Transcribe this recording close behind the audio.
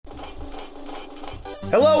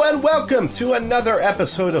Hello and welcome to another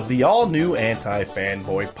episode of the all-new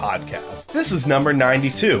Anti-Fanboy Podcast. This is number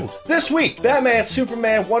 92. This week, Batman,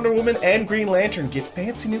 Superman, Wonder Woman, and Green Lantern get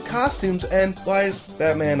fancy new costumes, and why is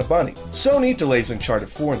Batman a bunny? Sony delays Uncharted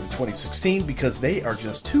 4 into 2016 because they are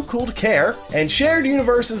just too cool to care, and shared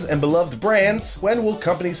universes and beloved brands, when will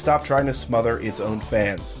companies stop trying to smother its own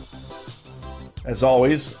fans? As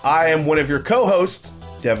always, I am one of your co-hosts,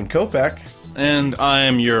 Devin Kopeck. And I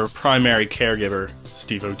am your primary caregiver,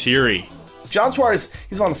 Steve O'Teary. John Suarez,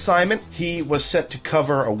 he's on assignment. He was set to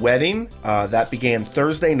cover a wedding that began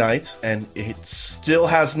Thursday night, and it still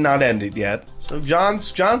has not ended yet. So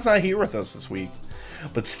John's not here with us this week,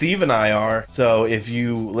 but Steve and I are. So if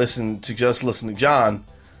you listen to John,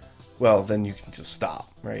 well, then you can just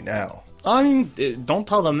stop right now. I mean, don't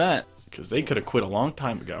tell them that, because they could have quit a long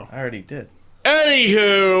time ago. I already did.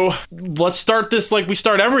 Anywho, let's start this like we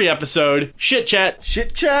start every episode. Shit chat.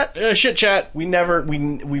 Shit chat? Shit chat. We've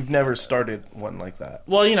never started one like that.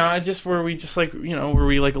 Well, you know, where we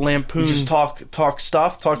lampoon. We just talk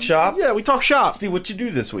stuff, talk shop. Yeah, we talk shop. Steve, what you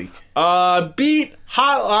do this week? Beat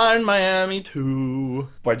Hotline Miami 2.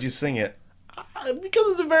 Why'd you sing it?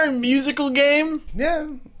 Because it's a very musical game. Yeah,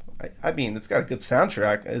 I mean, it's got a good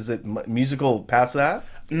soundtrack. Is it musical past that?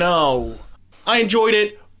 No. I enjoyed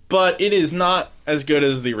it. But it is not as good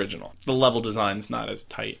as the original. The level design's not as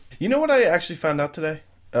tight. You know what I actually found out today?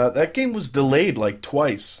 That game was delayed like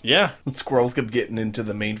twice. Yeah. The squirrels kept getting into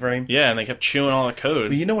the mainframe. Yeah, and they kept chewing all the code.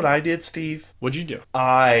 But you know what I did, Steve? What'd you do?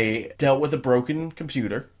 I dealt with a broken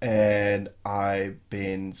computer, and I've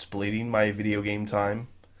been splitting my video game time.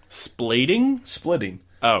 Splitting?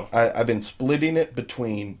 Oh. I've been splitting it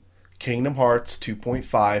between Kingdom Hearts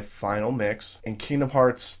 2.5 Final Mix and Kingdom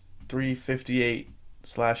Hearts 358/2.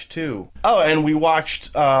 Oh, and we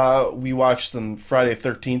watched them Friday the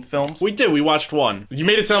 13th films. We did. We watched one. You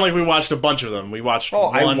made it sound like we watched a bunch of them. We watched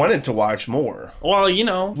one. I wanted to watch more. Well, you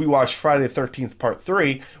know. We watched Friday the 13th Part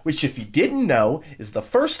 3, which, if you didn't know, is the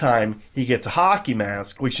first time he gets a hockey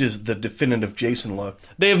mask, which is the definitive Jason look.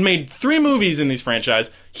 They have made 3 movies in these franchise.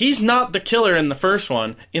 He's not the killer in the first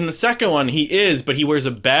one. In the second one, he is, but he wears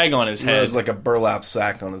a bag on his head. He wears like a burlap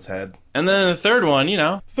sack on his head. And then in the third one, you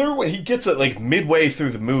know. Third one, he gets it like midway through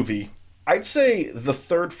the movie. I'd say the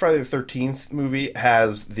third Friday the 13th movie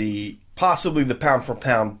has possibly the pound for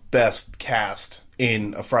pound best cast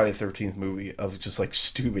in a Friday the 13th movie of just like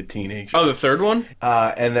stupid teenagers. Oh, the third one?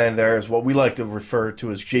 And then there's what we like to refer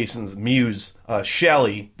to as Jason's muse,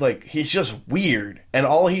 Shelly. Like, he's just weird. And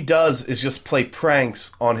all he does is just play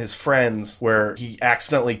pranks on his friends where he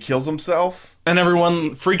accidentally kills himself. And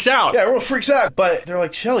everyone freaks out. Yeah, everyone freaks out. But they're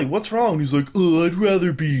like, Shelly, what's wrong? And he's like, I'd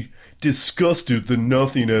rather be disgusted than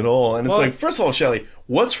nothing at all. And it's like, first of all, Shelly,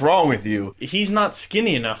 what's wrong with you? He's not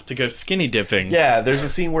skinny enough to go skinny dipping. Yeah, there's a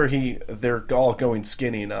scene where they're all going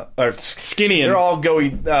skinny enough. Skinny. They're all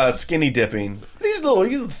going skinny dipping. He's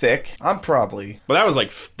thick. I'm probably. Well, that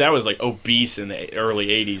was like obese in the early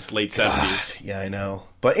 80s, late 70s. Yeah, I know.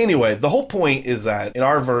 But anyway, the whole point is that in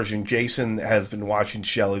our version, Jason has been watching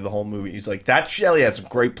Shelly the whole movie. He's like, that Shelly has some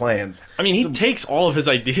great plans. I mean, he takes all of his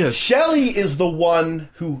ideas. Shelly is the one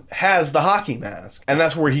who has the hockey mask, and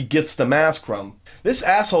that's where he gets the mask from. This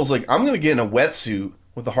asshole's like, I'm going to get in a wetsuit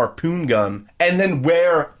with a harpoon gun and then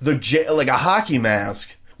wear like a hockey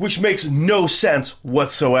mask, which makes no sense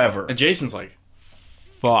whatsoever. And Jason's like,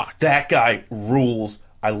 fuck. That guy rules.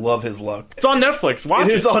 I love his look. It's on Netflix. Watch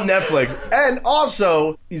it. It is on Netflix. And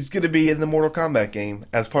also, he's going to be in the Mortal Kombat game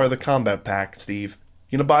as part of the Combat Pack, Steve.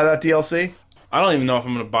 You going to buy that DLC? I don't even know if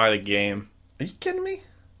I'm going to buy the game. Are you kidding me?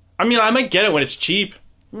 I mean, I might get it when it's cheap.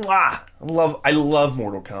 Mwah! I love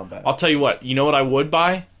Mortal Kombat. I'll tell you what. You know what I would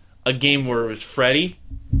buy? A game where it was Freddy,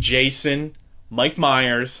 Jason, Mike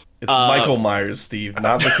Myers. It's Michael Myers, Steve,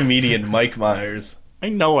 not the comedian Mike Myers. I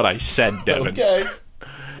know what I said, Devin. Okay.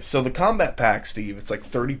 So the Combat Pack, Steve, it's like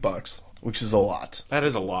 $30, which is a lot. That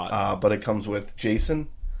is a lot. But it comes with Jason,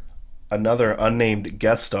 another unnamed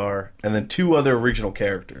guest star, and then 2 other original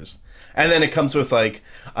characters. And then it comes with like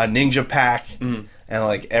a ninja pack, and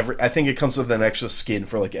like I think it comes with an extra skin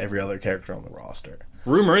for like every other character on the roster.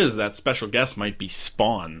 Rumor is that special guest might be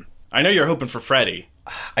Spawn. I know you're hoping for Freddy.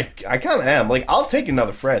 I kind of am. Like, I'll take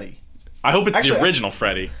another Freddy. I hope it's the original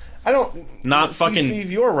Freddy. I don't. Not fucking.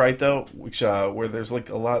 Steve, you're right though. Which where there's like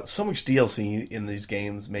so much DLC in these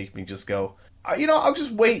games, make me just go. I'll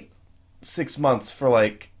just wait 6 months for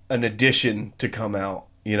like an edition to come out.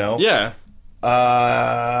 You know. Yeah.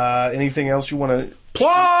 Anything else you want to?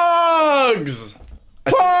 Plugs.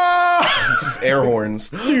 Just air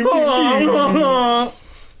horns. No,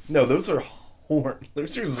 those are horns.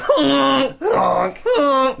 Those are.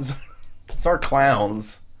 It's our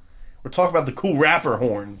clowns. We're talking about the cool rapper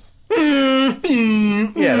horns. Yeah,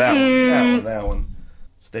 that one.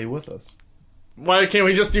 Stay with us. Why can't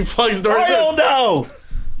we just do plugs during I don't know!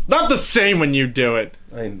 It's not the same when you do it.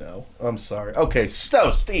 I know. I'm sorry. Okay,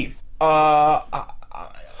 so, Steve. I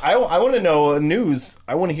want to know news.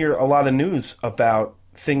 I want to hear a lot of news about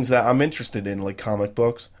things that I'm interested in, like comic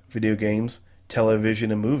books, video games,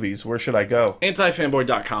 television, and movies. Where should I go?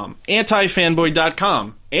 Antifanboy.com.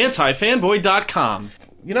 Antifanboy.com. Antifanboy.com.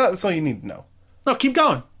 You know, that's all you need to know. No, keep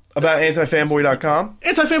going. About antifanboy.com?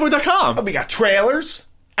 Antifanboy.com. We got trailers.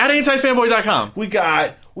 At antifanboy.com. We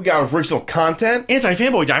got original content.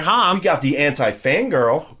 Antifanboy.com. We got the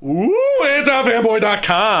anti-fangirl. Ooh,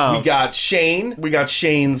 antifanboy.com. We got Shane. We got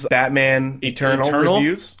Shane's Batman Eternal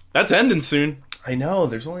reviews. That's ending soon. I know.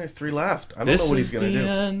 There's only 3 left. I don't know what he's going to do.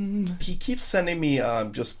 End. He keeps sending me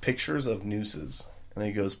just pictures of nooses. And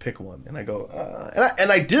he goes, pick one. And I go,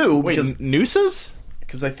 and I do. Wait, because nooses?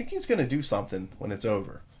 Because I think he's going to do something when it's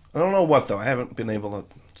over. I don't know what, though. I haven't been able to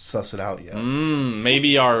suss it out yet.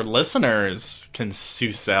 Maybe our listeners can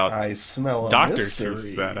suss out. I smell a Dr. mystery.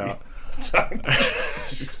 Seuss that out.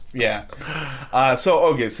 Yeah.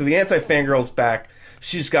 So the anti-fangirl's back.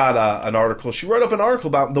 She's got an article. She wrote up an article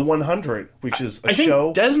about The 100, which is a show.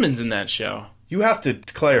 I think Desmond's in that show. You have to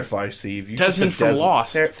clarify, Steve. You Desmond from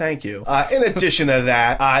Lost. Thank you. In addition to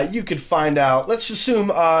that, you could find out. Let's assume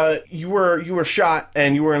you were shot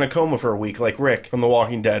and you were in a coma for a week, like Rick from The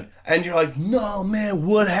Walking Dead, and you're like, "No, man,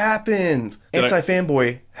 what happened?"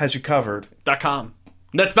 Anti-Fanboy has you covered. .com.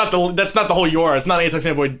 That's not the whole URL. It's not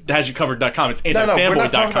antifanboy.com. It's antifanboy.com. No, we're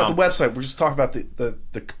not talking about the website. We're just talking about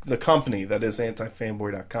the company that is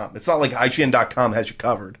antifanboy.com. It's not like IGN.com has you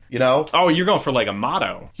covered, you know? Oh, you're going for like a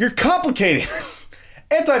motto. You're complicating.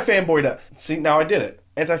 Antifanboy. See, now I did it.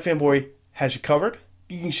 Antifanboy has you covered.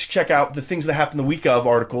 You can check out the things that happen the week of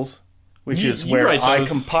articles, which is where I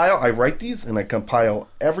write these and I compile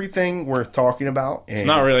everything we're talking about. It's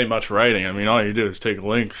not really much writing. I mean, all you do is take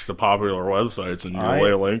links to popular websites and you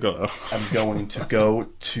lay a link on them. I'm going to go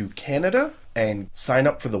to Canada and sign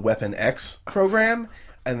up for the Weapon X program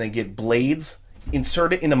and then get blades,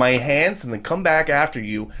 insert it into my hands, and then come back after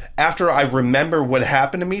I remember what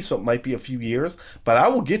happened to me, so it might be a few years, but I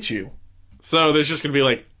will get you. So there's just going to be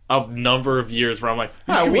like a number of years where I'm like,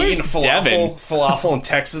 where's falafel in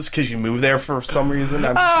Texas because you moved there for some reason.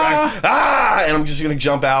 I'm just and I'm just gonna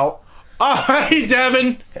jump out. Hey,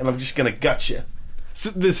 Devin, and I'm just gonna gut you. So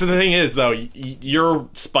the thing is, though, your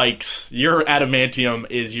spikes, your adamantium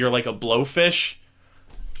you're like a blowfish.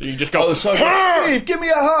 So you just go, oh, so Steve, give me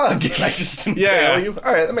a hug. And I just impale you.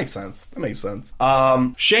 All right, that makes sense.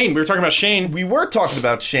 Shane, we were talking about Shane. We were talking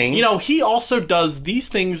about Shane. You know, he also does these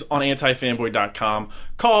things on antifanboy.com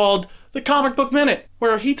called the Comic Book Minute,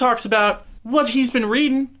 where he talks about what he's been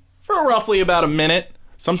reading for roughly about a minute.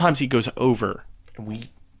 Sometimes he goes over. We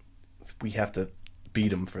have to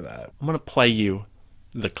beat him for that. I'm going to play you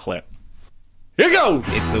the clip. Here you go!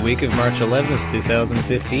 It's the week of March 11th,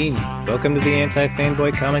 2015. Welcome to the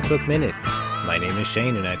Anti-Fanboy Comic Book Minute. My name is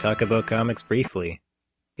Shane, and I talk about comics briefly.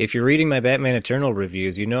 If you're reading my Batman Eternal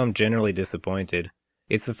reviews, you know I'm generally disappointed.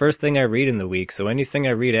 It's the first thing I read in the week, so anything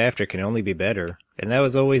I read after can only be better. And that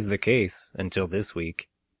was always the case, until this week.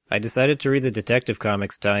 I decided to read the Detective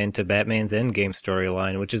Comics tie-in to Batman's Endgame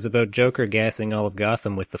storyline, which is about Joker gassing all of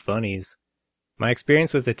Gotham with the funnies. My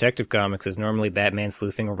experience with Detective Comics is normally Batman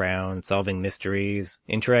sleuthing around, solving mysteries,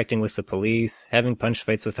 interacting with the police, having punch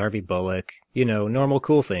fights with Harvey Bullock, you know, normal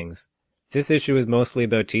cool things. This issue is mostly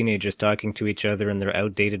about teenagers talking to each other in their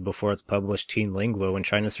outdated before it's published teen lingo and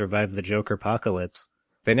trying to survive the Joker apocalypse.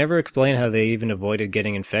 They never explain how they even avoided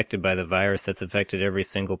getting infected by the virus that's affected every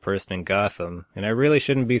single person in Gotham, and I really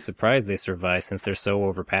shouldn't be surprised they survive since they're so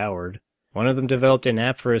overpowered. One of them developed an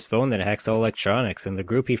app for his phone that hacks all electronics, and the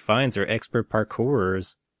group he finds are expert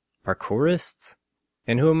parkourers. Parkourists?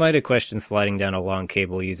 And who am I to question sliding down a long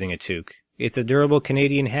cable using a toque? It's a durable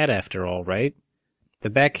Canadian hat after all, right? The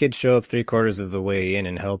Bat Kids show up 3/4 of the way in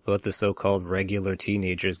and help let the so-called regular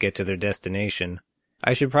teenagers get to their destination.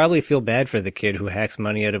 I should probably feel bad for the kid who hacks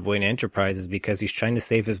money out of Wayne Enterprises because he's trying to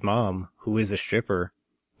save his mom, who is a stripper.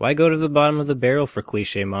 Why go to the bottom of the barrel for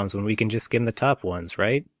cliché moms when we can just skim the top ones,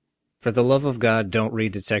 right? For the love of God, don't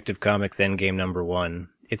read Detective Comics Endgame #1.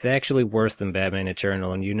 It's actually worse than Batman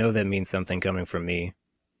Eternal, and you know that means something coming from me.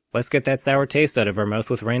 Let's get that sour taste out of our mouth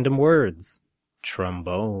with random words.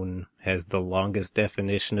 Trombone has the longest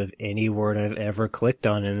definition of any word I've ever clicked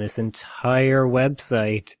on in this entire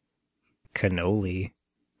website. Cannoli.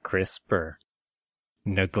 Crisper.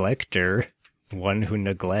 Neglector. One who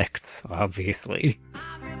neglects, obviously.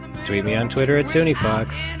 Tweet me on Twitter at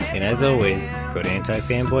TonyFox, and as always, go to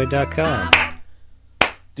antifanboy.com.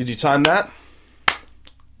 Did you time that?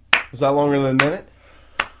 Was that longer than a minute?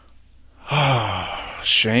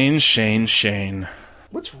 Shane.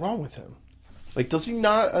 What's wrong with him? Like, does he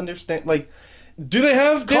not understand? Like, Do they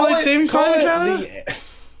have daylight savings time in Canada?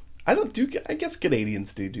 I guess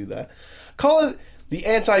Canadians do that. Call it the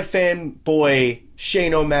anti-fanboy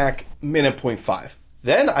Shane O'Mac minute .5.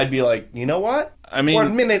 Then I'd be like, you know what? I mean,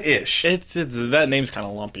 1 minute-ish. It's that name's kind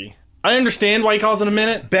of lumpy. I understand why he calls it a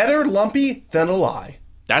minute. Better lumpy than a lie.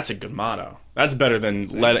 That's a good motto. That's better than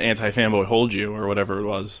let anti-fanboy hold you or whatever it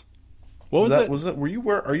was. What was it?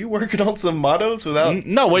 Are you working on some mottos without?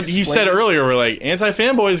 No, what you said earlier were like,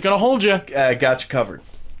 anti-fanboy is going to hold you. Got you covered.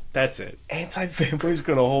 That's it. Anti-fanboy's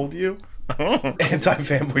going to hold you?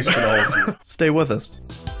 Anti-fanboy's going to hold you. Stay with us.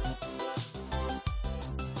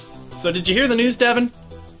 So did you hear the news, Devin?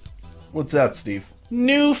 What's that, Steve?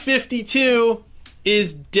 New 52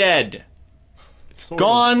 is dead. It's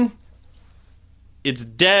gone. It's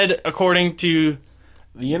dead according to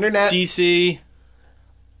the internet. DC.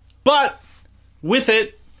 But with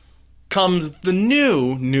it comes the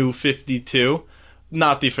new 52.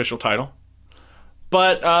 Not the official title.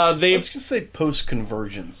 But let's just say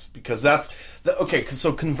post-convergence, because that's... okay,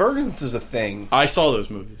 so convergence is a thing. I saw those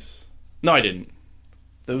movies. No, I didn't.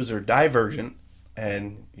 Those are divergent,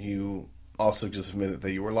 and you also just admitted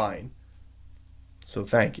that you were lying. So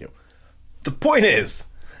thank you. The point is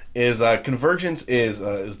convergence is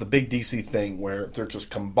the big DC thing where they're just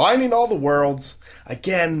combining all the worlds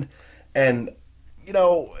again, and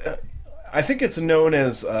I think it's known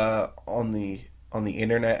as on the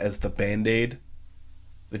internet as the Band-Aid,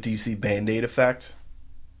 the DC Band-Aid effect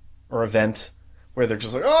or event, where they're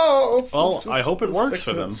just like, I hope it works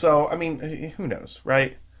for them. So I mean, who knows,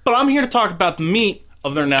 right? But I'm here to talk about the meat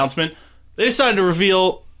of their announcement. They decided to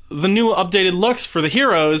reveal the new updated looks for the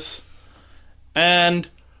heroes, and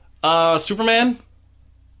Superman,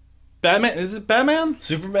 Batman. Is it Batman?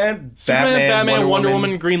 Superman, Batman, Wonder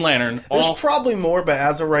Woman, Green Lantern. There's probably more, but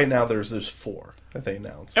as of right now, there's 4 that they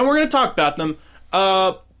announced, and we're going to talk about them.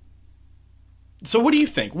 So, what do you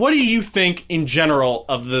think? What do you think in general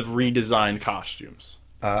of the redesigned costumes?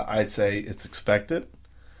 I'd say it's expected.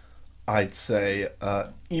 I'd say,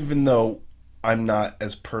 even though I'm not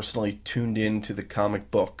as personally tuned into the comic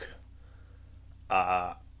book,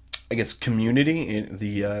 I guess community in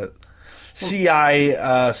the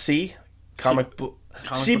CIC comic book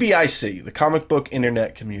CBIC, the comic book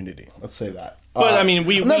internet community. Let's say that. But I mean,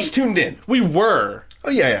 I'm not tuned in. We were. Oh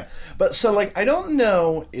yeah. But so I don't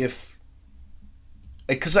know if,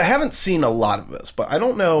 because I haven't seen a lot of this, but I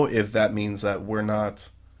don't know if that means that we're not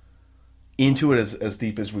into it as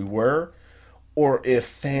deep as we were, or if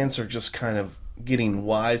fans are just kind of getting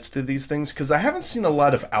wise to these things, because I haven't seen a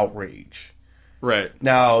lot of outrage. Right.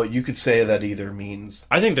 Now, you could say that either means...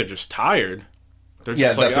 I think they're just tired. They're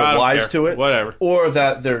just that they're wise to it. Whatever. Or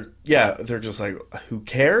that they're just like, who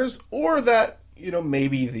cares? Or that,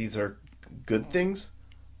 maybe these are good things.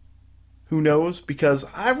 Who knows? Because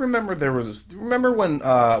I remember remember when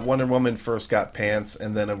Wonder Woman first got pants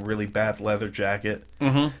and then a really bad leather jacket?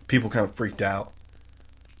 Mm-hmm. People kind of freaked out.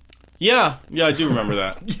 Yeah, I do remember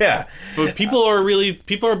that. Yeah. But people are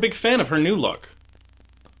a big fan of her new look.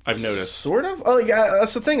 I've noticed. Sort of. Oh, yeah,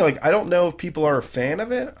 that's the thing. I don't know if people are a fan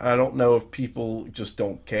of it. I don't know if people just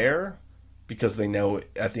don't care because they know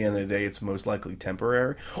at the end of the day it's most likely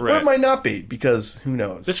temporary. Right. Or it might not be, because who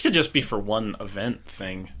knows? This could just be for one event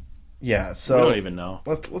thing. Yeah, so... we don't even know.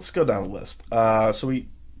 Let's go down the list.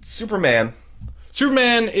 Superman.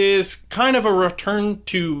 Superman is kind of a return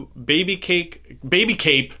to baby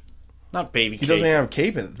cape. Not baby cape. He doesn't have a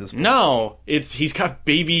cape in it at this point. No, he's got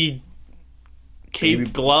baby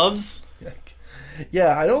cape gloves.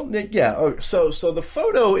 Yeah, I don't think... Yeah, so the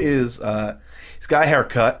photo is... he's got a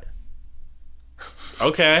haircut.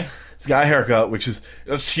 Okay. He's got a haircut,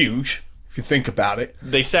 that's huge, if you think about it.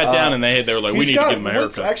 They sat down and they were like, we need to give him a haircut.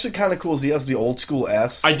 What's actually kind of cool is he has the old school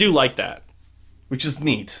S. I do like that. Which is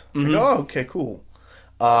neat. Mm-hmm. Okay, cool.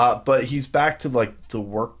 But he's back to the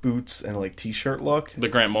work boots and t-shirt look. The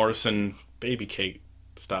Grant Morrison baby cake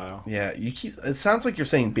style. Yeah, it sounds like you're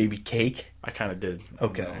saying baby cake. I kind of did.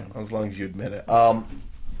 Okay, as long as you admit it. I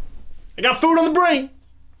got food on the brain!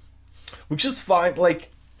 Which is fine.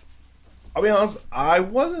 I'll be honest, I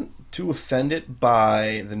wasn't too offended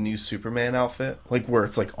by the new Superman outfit. Where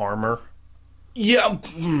it's armor. Yeah.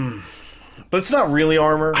 But it's not really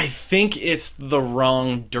armor. I think it's the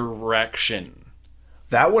wrong direction.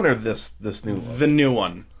 That one or this new one? The new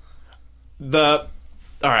one.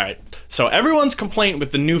 Alright. So everyone's complaint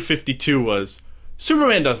with the new 52 was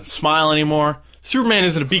Superman doesn't smile anymore. Superman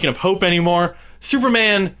isn't a beacon of hope anymore.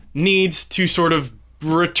 Superman needs to sort of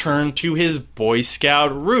return to his Boy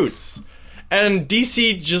Scout roots. And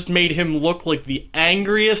DC just made him look like the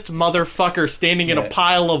angriest motherfucker standing in a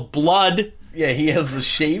pile of blood. Yeah, he has a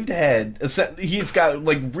shaved head. He's got,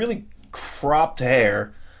 like, really cropped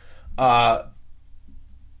hair.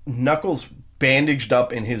 Knuckles bandaged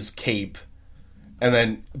up in his cape. And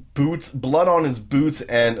then blood on his boots,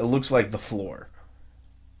 and it looks like the floor.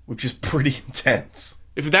 Which is pretty intense.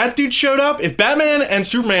 If that dude showed up, if Batman and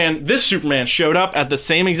this Superman showed up at the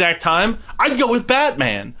same exact time, I'd go with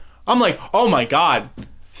Batman. I'm like, oh my god,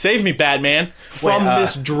 save me, Batman, from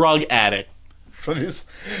this drug addict. From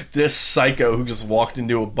this psycho who just walked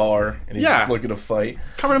into a bar and he's just looking to fight.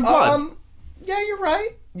 Covered in blood. Yeah, you're right.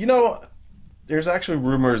 You know, there's actually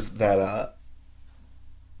rumors that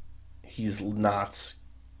he's not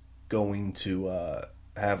going to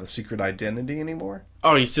have a secret identity anymore.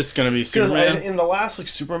 Oh, he's just going to be Superman? Because in the last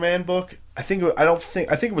Superman book, I think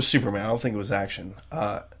it was Superman. I don't think it was Action.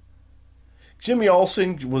 Jimmy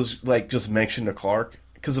Olsen was just mentioned to Clark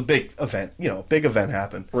because a big event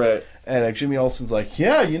happened. Right. And Jimmy Olsen's like,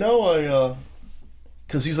 yeah,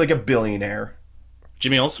 because he's like a billionaire.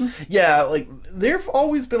 Jimmy Olsen? Yeah, like there've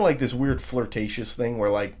always been like this weird flirtatious thing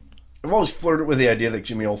where like I've always flirted with the idea that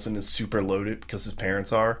Jimmy Olsen is super loaded because his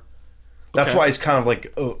parents are. That's why he's kind of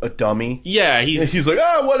like a dummy. Yeah, he's like,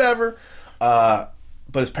 oh, whatever. But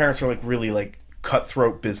his parents are like really like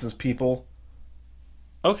cutthroat business people.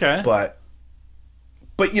 Okay. But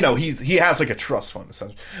he has like a trust fund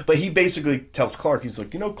essentially. But he basically tells Clark, he's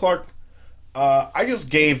like, Clark, I just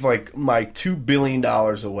gave like my $2 billion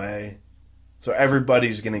away, so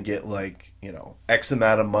everybody's gonna get like X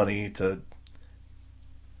amount of money to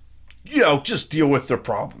just deal with their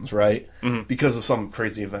problems, right? Mm-hmm. Because of some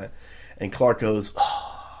crazy event. And Clark goes,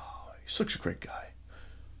 oh, you're such a great guy.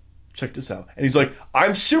 Check this out. And he's like,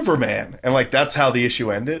 I'm Superman. And like that's how the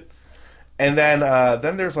issue ended. And then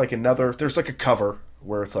there's like a cover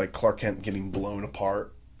where it's like Clark Kent getting blown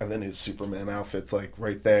apart, and then his Superman outfit's like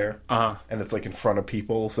right there, and it's like in front of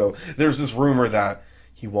people. So there's this rumor that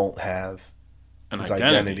he won't have his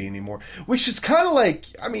identity anymore, which is kind of like,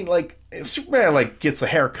 I mean, like Superman like gets a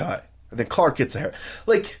haircut, and then Clark gets a hair.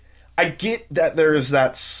 Like I get that there is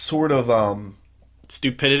that sort of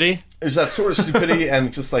stupidity. There's that sort of stupidity,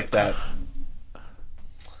 and just like that.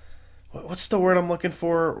 What's the word I'm looking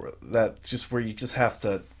for? That's just where you just have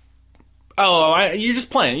to. Oh, you're just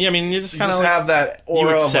playing. Yeah, I mean, you just kind of have that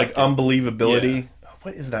aura of like unbelievability. Yeah.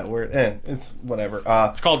 What is that word? It's whatever.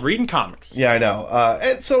 It's called reading comics. Yeah, I know.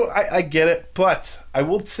 And so I get it, but I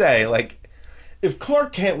will say, like, if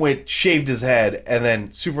Clark Kent shaved his head and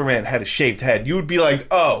then Superman had a shaved head, you would be like,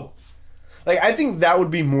 oh, like I think that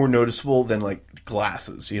would be more noticeable than like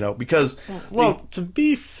glasses, because. Well, to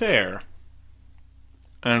be fair,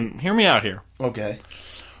 and hear me out here. Okay.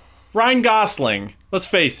 Ryan Gosling. Let's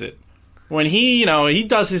face it. When he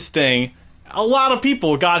does his thing, a lot of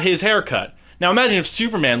people got his haircut. Now imagine if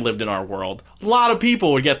Superman lived in our world. A lot of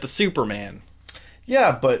people would get the Superman.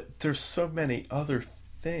 Yeah, but there's so many other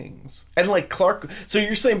things. And like Clark, so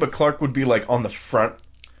you're saying but Clark would be like on the front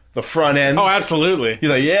end? Oh, absolutely. He's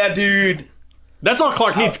like, yeah, dude. That's all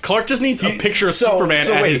Clark needs. Clark just needs a picture of Superman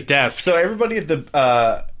at his desk. So everybody at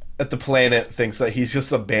the planet thinks that he's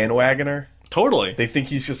just a bandwagoner? Totally. They think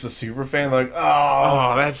he's just a super fan. Like,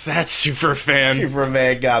 oh, that's super fan.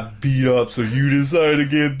 Superman got beat up, so you decided to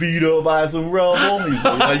get beat up by some rubble? He's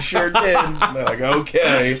like, I sure did. And they're like,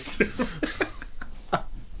 okay.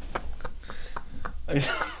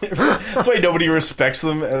 That's why nobody respects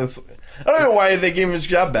them. And I don't know why they gave him his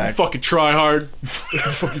job back. Fucking try hard.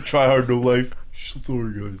 Fucking try hard, no life.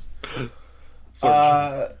 Sorry, guys.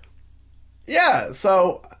 Yeah,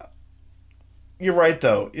 so you're right,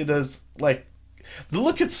 though. It does, like, the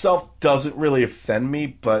look itself doesn't really offend me,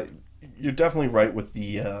 but you're definitely right with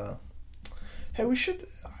the, hey,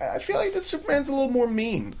 I feel like the Superman's a little more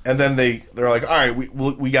mean. And then they're like, all right,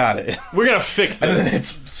 we got it. We're going to fix this. And then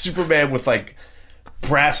it's Superman with, like,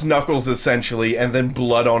 brass knuckles, essentially, and then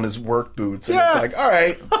blood on his work boots. And it's like, all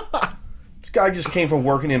right, this guy just came from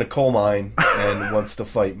working in a coal mine and wants to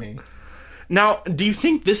fight me. Now, do you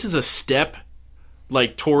think this is a step,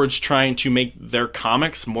 like, towards trying to make their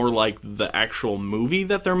comics more like the actual movie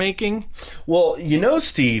that they're making? Well,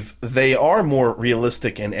 Steve, they are more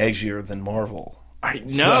realistic and edgier than Marvel. I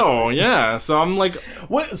know, yeah. So I'm like,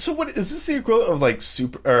 what? So what is this the equivalent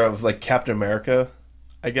of like Captain America?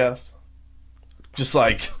 I guess, just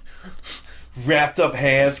like wrapped up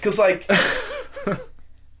hands. Because like,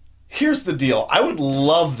 here's the deal. I would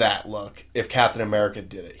love that look if Captain America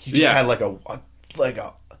did it. He just had like a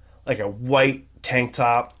white tank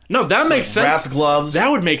top. No, that makes sense. Wrapped gloves.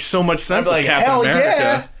 That would make so much sense. I'd be like, Captain hell America.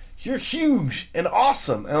 Yeah. you're huge and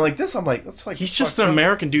awesome. And like this, I'm like, that's like He's just an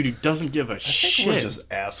American dude who doesn't give a shit. We're just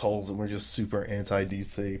assholes and we're just super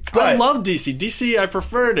anti-DC. But I love DC. DC, I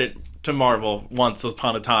preferred it to Marvel once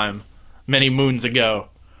upon a time, many moons ago.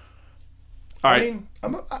 All right. I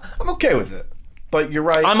mean, I'm okay with it. But you're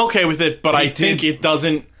right. I'm okay with it, but I think it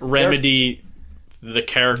doesn't remedy the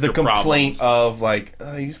character the complaint problems. of like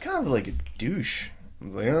he's kind of like a douche.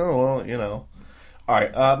 It's like, oh well, you know. All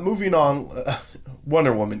right, moving on.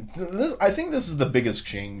 Wonder Woman. I think this is the biggest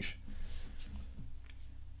change.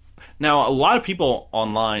 Now, a lot of people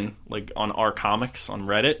online, like on our comics on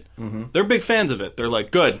Reddit, they're big fans of it. They're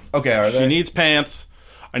like, good. Okay, are She they? needs pants.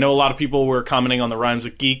 I know a lot of people were commenting on the Rhymes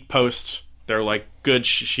with Geek post. They're like, good.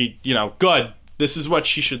 She good. This is what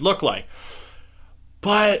she should look like.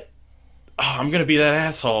 But I'm gonna be that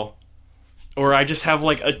asshole, or I just have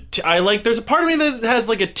like there's a part of me that has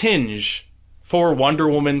like a tinge for Wonder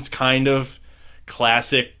Woman's kind of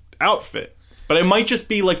classic outfit, but it might just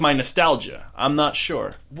be like my nostalgia. I'm not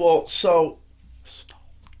sure. Well, so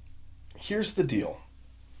here's the deal.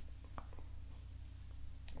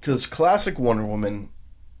 Because classic Wonder Woman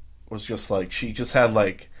was just like, she just had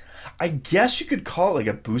like, I guess you could call it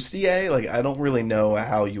like a bustier. Like, I don't really know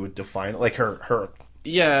how you would define it. Like her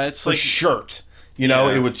Yeah, it's like shirt. You know,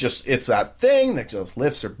 Yeah. it would just, it's that thing that just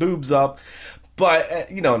lifts her boobs up.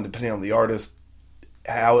 But, you know, depending on the artist,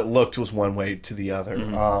 how it looked was one way to the other.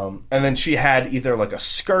 And then she had either like a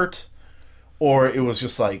skirt or it was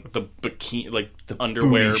just like the bikini, like the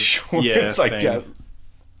underwear. booty shorts. Yeah, It's like, thing. yeah.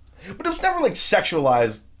 But it was never like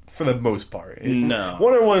sexualized for the most part. No.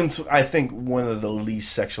 Wonder Woman's, I think, one of the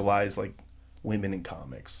least sexualized like women in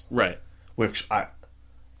comics. Right. Which I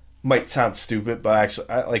might sound stupid, but actually,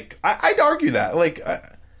 I'd argue that. Like,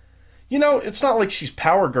 you know, it's not like she's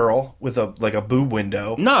Power Girl with a boob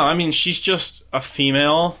window. No, I mean she's just a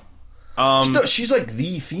female. No, she's like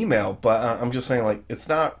the female, but I'm just saying, like, it's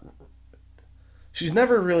not. She's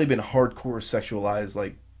never really been hardcore sexualized,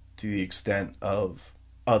 like, to the extent of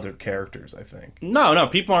other characters, I think. No,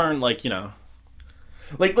 people aren't like,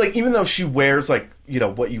 Like even though she wears, like, you know,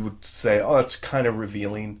 what you would say, oh, that's kind of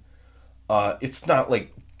revealing, it's not,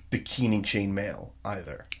 like, bikini chainmail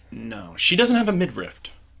either. no, she doesn't have a midriff.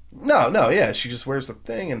 No, yeah, she just wears the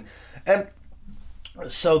thing, and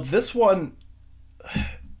so this one,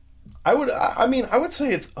 I would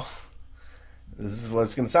say it's, this is what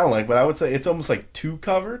it's going to sound like, but I would say it's almost like too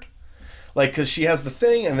covered, like, because she has the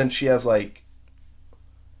thing, and then she has like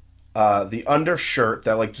the undershirt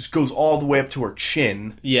that like just goes all the way up to her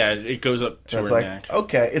chin. Yeah, it goes up to It's her like, neck.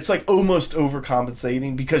 okay, it's like almost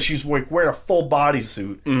overcompensating because she's like wearing a full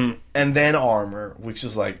bodysuit and then armor, which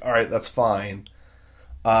is like, all right, that's fine.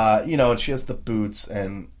 You know, and she has the boots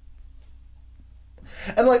and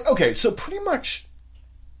like, okay, so pretty much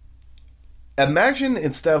imagine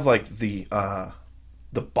instead of like the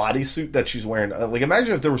bodysuit that she's wearing, like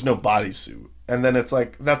imagine if there was no bodysuit, and then it's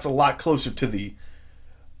like that's a lot closer to the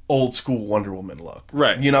old school Wonder Woman look,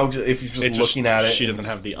 Right. You know, if you're just looking at it, She doesn't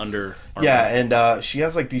have the under armor. yeah, and she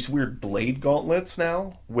has like these weird blade gauntlets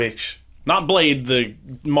now, which Not Blade, the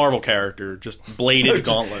Marvel character, just bladed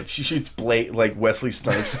gauntlets. she shoots blade like Wesley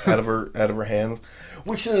Snipes out of her hands,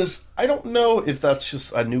 which is, I don't know if that's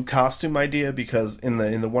just a new costume idea, because in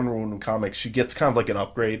the Wonder Woman comics she gets kind of like an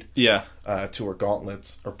upgrade Yeah, to her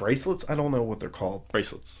gauntlets or bracelets. I don't know what they're called.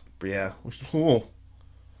 bracelets. But yeah, cool.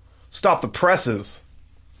 Stop the presses,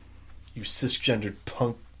 you cisgendered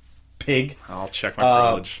punk pig. I'll check my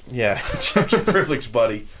privilege. Yeah, check your privilege,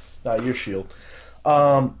 buddy. Not your shield.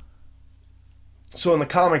 So in the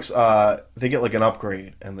comics, they get like an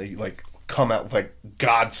upgrade, and they like come out with like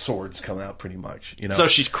god swords come out, pretty much. You know, So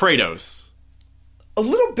she's Kratos. a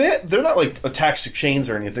little bit. They're not like attached to chains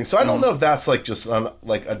or anything. So I don't know if that's like just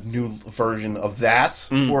like a new version of that,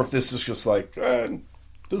 or if this is just like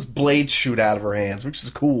those blades shoot out of her hands, which is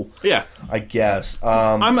cool. Yeah, I guess.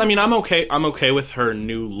 I'm okay. I'm okay with her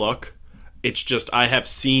new look. It's just I have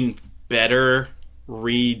seen better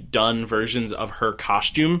redone versions of her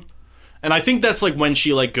costume, and I think that's like when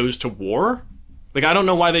she like goes to war. Like I don't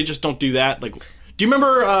know why they just don't do that. Like, do you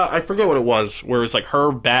remember? I forget what it was. Where it was like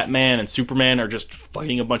her, Batman, and Superman are just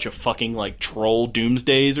fighting a bunch of fucking like troll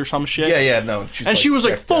doomsdays or some shit. Yeah, no. And she was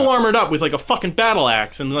like checked full out. armored up with like a fucking battle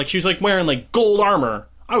axe, and like she was like wearing like gold armor.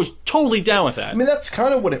 I was totally down with that. I mean, that's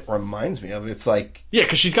kind of what it reminds me of. It's like Yeah,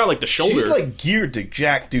 because she's got like the shoulder. she's like geared to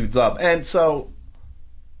jack dudes up, and so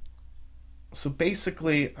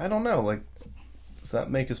basically, I don't know. Like, does that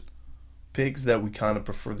make us pigs that we kind of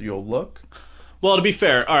prefer the old look? Well, to be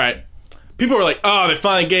fair, all right. People were like, "Oh, they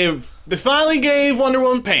finally gave Wonder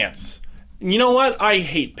Woman pants." And you know what? I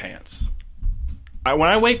hate pants. When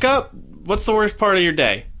I wake up, what's the worst part of your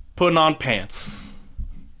day? putting on pants.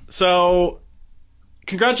 So,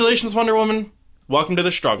 congratulations, Wonder Woman. Welcome to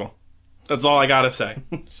the struggle. That's all I gotta say.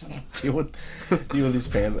 deal with these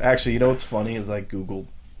pants. Actually, you know what's funny is I just Googled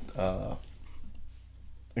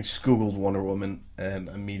Wonder Woman and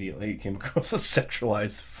immediately came across a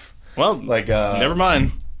sexualized. Well, never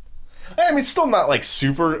mind. I mean, it's still not like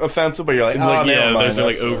super offensive, but you're like, Like, never yeah, mind. those are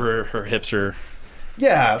like over her hips or.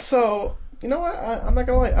 Yeah, so you know what? I'm not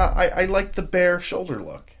gonna lie. I like the bare shoulder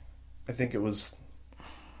look. I think it was.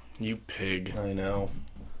 You pig. I know.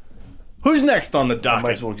 Who's next on the I docket?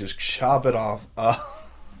 might as well just chop it off.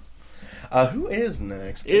 Who is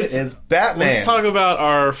next? It's Batman. Let's talk about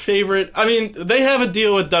our favorite. I mean, they have a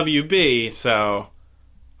deal with WB, so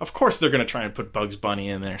of course they're going to try and put Bugs Bunny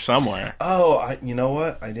in there somewhere. Oh, you know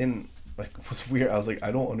what? I didn't like. It was weird. I was like,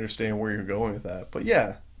 I don't understand where you're going with that, but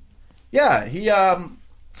yeah. He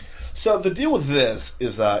So the deal with this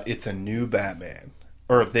is it's a new Batman,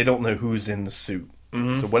 or they don't know who's in the suit.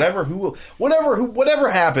 Mm-hmm. So whatever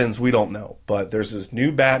happens, we don't know. But there's this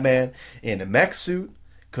new Batman in a mech suit.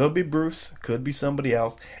 Could be Bruce, could be somebody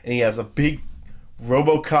else, and he has a big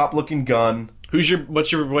RoboCop looking gun.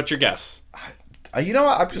 What's your guess? You know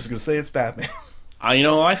what? I'm just gonna say it's Batman. You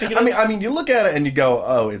know, I think it is. I mean, you look at it and you go,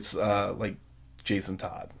 oh, it's like Jason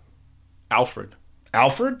Todd, Alfred.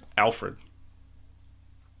 Alfred. All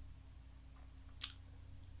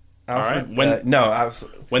right.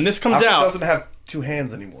 When this comes Alfred out, doesn't have two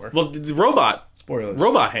hands anymore. Well, the robot. Spoilers.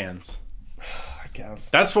 Robot hands. I guess.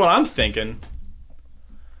 That's what I'm thinking.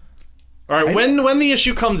 All right, when the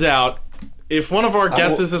issue comes out, if one of our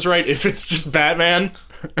guesses is right, if it's just Batman,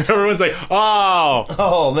 everyone's like, oh.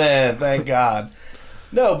 Oh, man, thank God.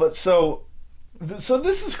 No, but so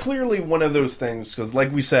this is clearly one of those things, because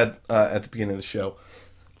like we said at the beginning of the show,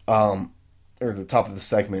 or the top of the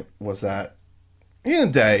segment, was that at the end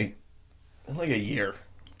of the day, in like a year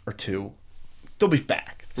or two, they'll be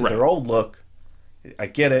back to their old look. I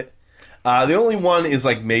get it. The only one is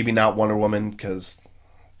like maybe not Wonder Woman, because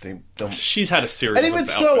they don't. She's had a series. And even of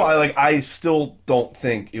so, outfits. I still don't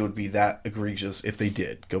think it would be that egregious if they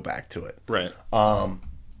did go back to it. Right.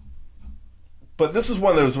 But this is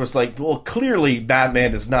one of those where it's like, well, clearly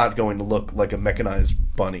Batman is not going to look like a mechanized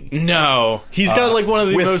bunny. No, he's got like one of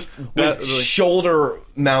the with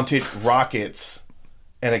shoulder-mounted rockets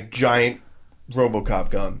and a giant RoboCop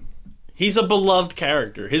gun. He's a beloved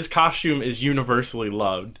character. His costume is universally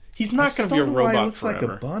loved. He's not going to be a robot He looks forever.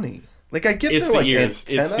 like a bunny. Like I get it's the the like ears.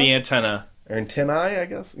 antenna, it's the antenna. Or antennae, I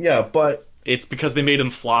guess. Yeah, but it's because they made them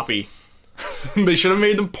floppy. They should have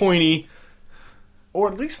made them pointy, or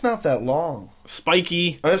at least not that long.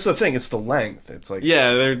 Spiky. And that's the thing. It's the length. It's like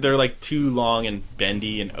they're like too long and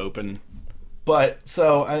bendy and open. But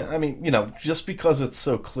so I mean, you know, just because it's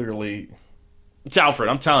so clearly. It's Alfred,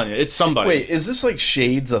 I'm telling you. It's somebody. Wait, is this like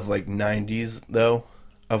shades of like 90s, though?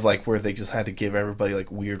 Of like where they just had to give everybody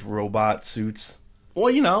like weird robot suits? Well,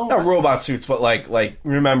 you know. Not robot suits, but like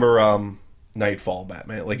remember Nightfall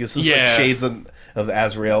Batman? Like, is this like shades of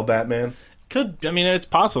Azrael Batman? It's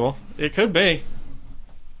possible. It could be.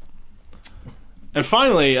 And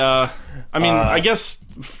finally, I guess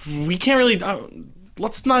we can't really...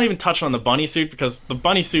 let's not even touch on the bunny suit, because the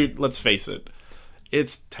bunny suit, let's face it,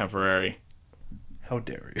 it's temporary. How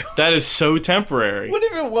dare you? That is so temporary. What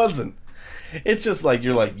if it wasn't? It's just like,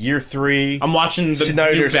 you're like, year 3. I'm watching the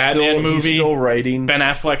new Batman movie. He's still writing. Ben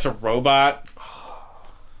Affleck's a robot.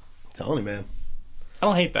 I'm telling you, man. I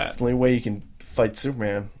don't hate that. It's the only way you can fight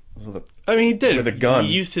Superman. He did. With a gun.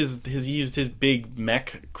 He used his big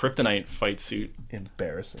mech kryptonite fight suit.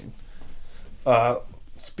 Embarrassing.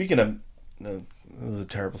 Speaking of... that was a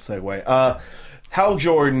terrible segue. Hal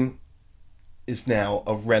Jordan is now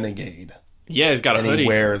a renegade. Yeah, he's got a hoodie. He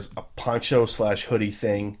wears a poncho/hoodie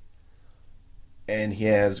thing. And he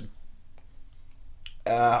has...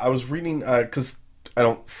 I was reading... because I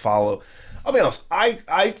don't follow... I'll be honest.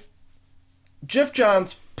 Jeff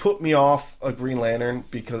Johns put me off a Green Lantern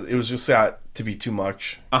because it was just got to be too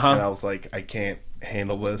much. And I was like, I can't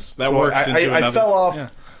handle this. That works. I fell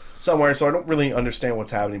off somewhere, so I don't really understand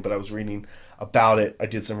what's happening, but I was reading about it. I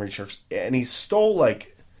did some research. And he stole,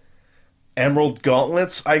 like, emerald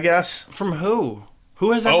gauntlets, I guess. From who?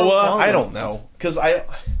 Who has emerald gauntlets? I don't know. Because I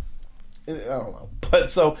don't know.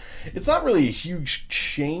 But so, it's not really a huge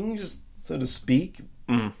change, so to speak.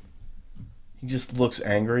 Mm. He just looks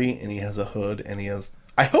angry, and he has a hood, and he has...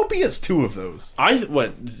 I hope he has 2 of those.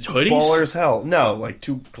 Hoodies? Baller as hell. No, like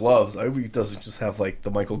 2 gloves. I hope he doesn't just have, like,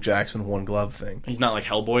 the Michael Jackson 1 glove thing. He's not like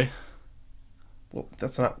Hellboy? Well,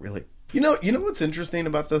 that's not really... You know what's interesting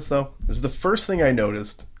about this, though? Is the first thing I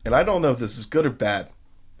noticed, and I don't know if this is good or bad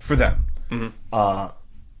for them,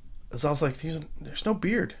 is I was like, there's no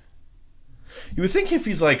beard. You would think if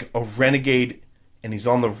he's like a renegade and he's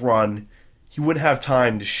on the run, he wouldn't have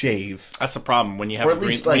time to shave. That's the problem. When you have Or a at green,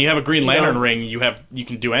 least, when like, you have a Green you Lantern know- ring, you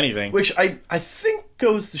can do anything. Which I think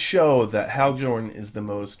goes to show that Hal Jordan is the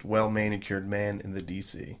most well-manicured man in the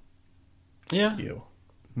DC. Yeah.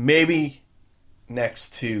 Maybe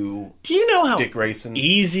next to Do you know how Dick Grayson.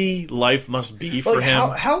 easy life must be for Like, him?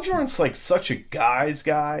 Hal Jordan's like such a guy's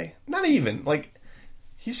guy. Not even like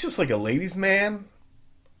he's just like a ladies' man.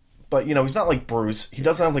 But you know, he's not like Bruce. He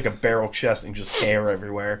doesn't have like a barrel chest and just hair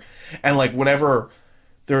everywhere. And like whenever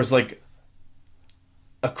there's like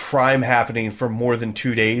a crime happening for more than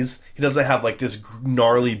 2 days, he doesn't have like this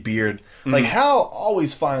gnarly beard. Like Hal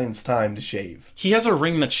always finds time to shave. He has a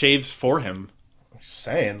ring that shaves for him. Just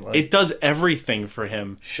saying, like It does everything for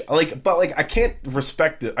him. but I can't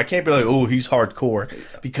respect it. I can't be like, oh, he's hardcore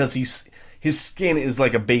because his skin is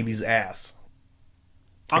like a baby's ass.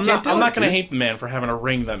 I'm can't not. do I'm it, not going to dude. hate the man for having a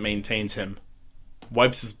ring that maintains him.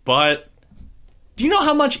 Wipes his butt. Do you know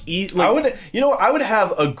how much? I would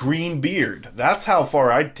have a green beard. That's how far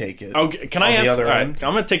I'd take it. Okay, can I on ask? the other all right, end?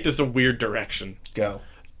 I'm going to take this a weird direction. Go.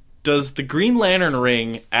 Does the Green Lantern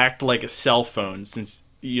ring act like a cell phone? Since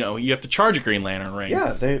you have to charge a Green Lantern ring.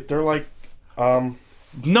 Yeah, they're like,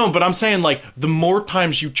 No, but I'm saying like the more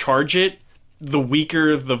times you charge it, the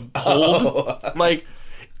weaker the hold. Like,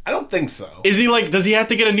 I don't think so. is he like? Does he have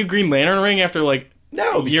to get a new Green Lantern ring after like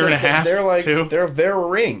No, a year and a because half? They're like too? they're their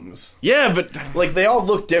rings. Yeah, but Like they all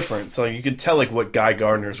look different, so you could tell like what Guy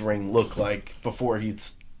Gardner's ring looked like before he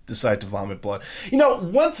decided to vomit blood. You know,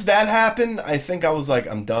 once that happened, I think I was like,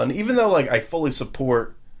 I'm done. Even though like I fully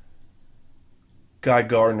support Guy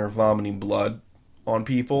Gardner vomiting blood on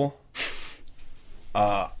people,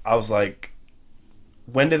 I was like,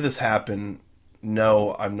 when did this happen?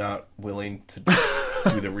 No, I'm not willing to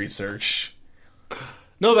do the research.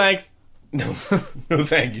 no thanks. No, no,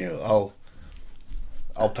 thank you. I'll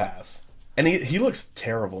pass. And he looks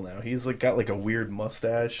terrible now. He's like got like a weird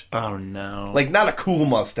mustache, Oh no. like not a cool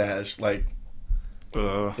mustache. Like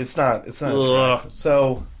Ugh. it's not Ugh. attractive.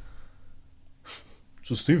 So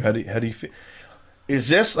Steve, how do you feel? Is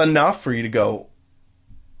this enough for you to go?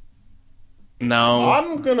 No.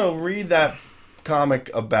 I'm gonna read that comic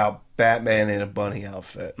about Batman in a bunny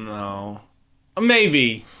outfit. No.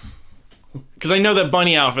 Maybe. Because I know that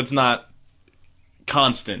bunny outfit's not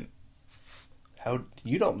constant. How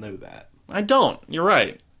you don't know that? I don't. You're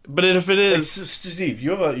right. But if it Like, is... Steve,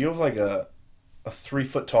 you have like a 3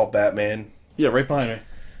 foot tall Batman. Yeah, right behind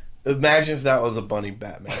me. Imagine if that was a bunny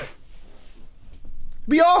Batman. It'd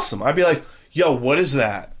be awesome. I'd be like, yo, what is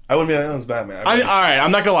that? I wouldn't be like, that was Batman. I'd be like, Alright,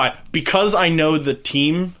 I'm not gonna lie. Because I know the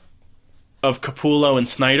team of Capullo and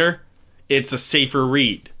Snyder, it's a safer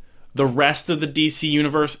read. The rest of the DC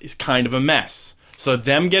universe is kind of a mess. So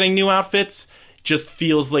them getting new outfits just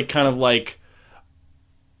feels like kind of like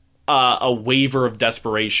a waiver of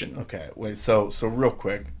desperation. okay, wait. So real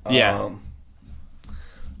quick. Yeah.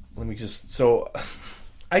 Let me just. So,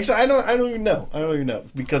 actually, I don't even know. I don't even know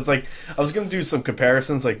because like I was gonna do some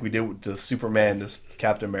comparisons like we did with the Superman this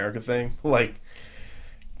Captain America thing. Like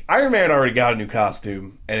Iron Man already got a new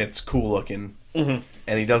costume and it's cool looking, and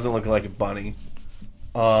he doesn't look like a bunny.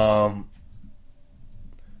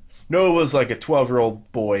 Noah was like a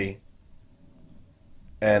 12-year-old boy.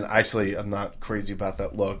 And actually, I'm not crazy about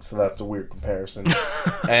that look, so that's a weird comparison.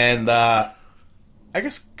 And I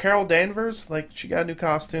guess Carol Danvers, like, she got a new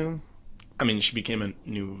costume. I mean, she became a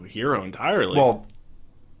new hero entirely. Well,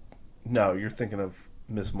 no, you're thinking of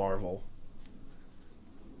Miss Marvel.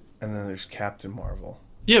 And then there's Captain Marvel.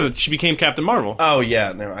 yeah, but she became Captain Marvel. Oh,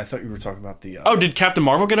 yeah. No, I thought you were talking about the... Oh, did Captain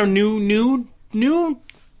Marvel get a new?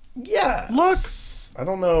 yeah. look? I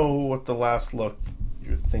don't know what the last look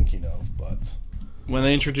you're thinking of, but... When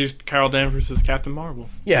they introduced Carol Danvers as Captain Marvel.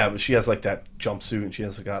 Yeah, but she has, like, that jumpsuit, and she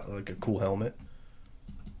has got, like, a cool helmet.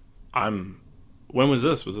 When was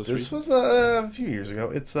this? Was this This recent? was a few years ago.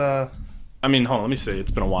 It's, I mean, hold on, let me see.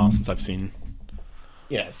 It's been a while since I've seen...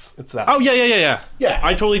 Yeah, it's that. Oh, yeah. Yeah.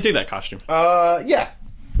 I totally dig that costume. Yeah,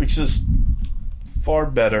 which is far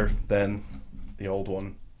better than the old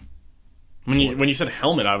one. When you said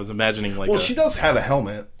helmet, I was imagining like Well, she does have a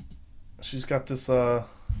helmet. She's got this, Let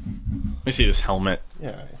me see this helmet.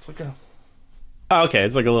 yeah, it's like a, Oh, okay,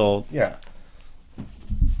 it's like a little... yeah.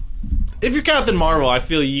 If you're Captain Marvel, I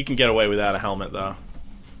feel you can get away without a helmet, though.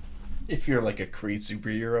 If you're like a Creed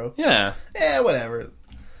superhero. Yeah. Whatever.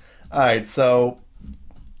 Alright, so,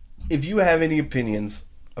 if you have any opinions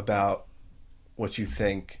about what you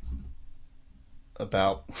think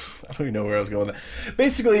about... I don't even know where I was going with that.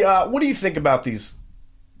 Basically, what do you think about these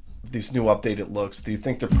new updated looks? Do you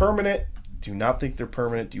think they're permanent? Do you not think they're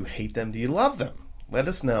permanent? Do you hate them? Do you love them? Let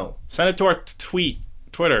us know. Send it to our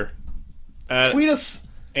Twitter. Tweet us.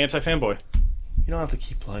 Anti-fanboy. You don't have to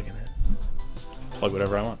keep plugging it. Plug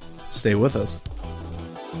whatever I want. Stay with us.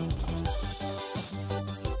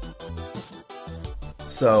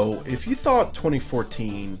 So, if you thought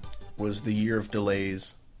 2014 was the year of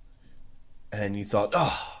delays, and you thought,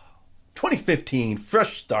 2015,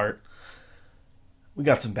 fresh start, we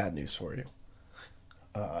got some bad news for you.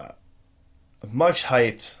 Much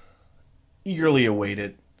hyped, eagerly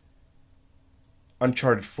awaited,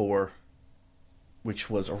 Uncharted 4, which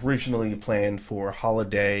was originally planned for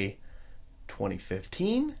holiday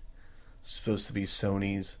 2015, supposed to be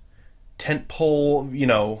Sony's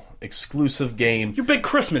tentpole, exclusive game. Your big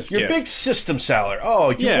Christmas gift. Your big system seller.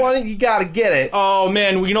 Oh, you Yeah. want it, you gotta get it. Oh,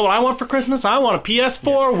 man, you know what I want for Christmas? I want a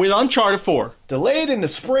PS4 with Uncharted 4. Delayed in the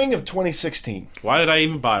spring of 2016. Why did I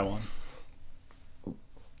even buy one?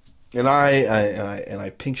 And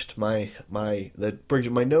I pinched the bridge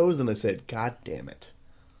of my nose and I said, God damn it.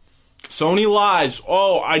 Sony lies.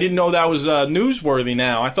 Oh, I didn't know that was newsworthy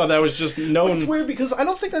now. I thought that was just known. It's weird because I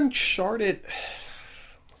don't think Uncharted...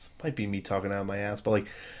 This might be me talking out of my ass, but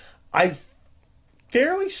I'm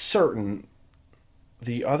fairly certain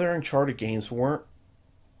the other Uncharted games weren't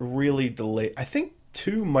really delayed. I think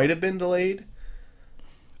 2 might have been delayed.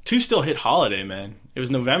 2 still hit holiday, man. It was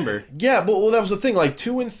November. Yeah, but that was the thing.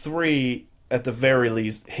 2 and 3, at the very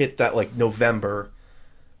least, hit that November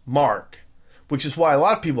mark, which is why a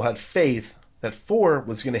lot of people had faith that 4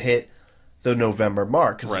 was going to hit the November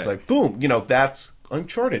mark because Right. it's boom, that's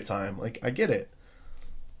Uncharted time. I get it,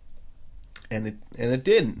 and it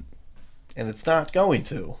didn't, and it's not going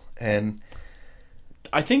to, and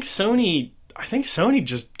I think Sony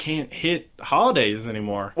just can't hit holidays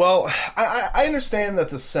anymore. well, I understand that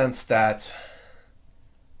the sense that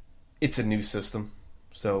it's a new system,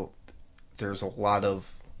 so there's a lot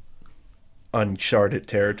of uncharted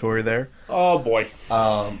territory there. Oh boy.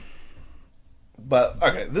 But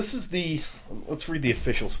okay, let's read the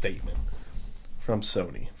official statement from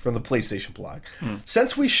Sony, from the PlayStation blog.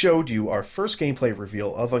 Since we showed you our first gameplay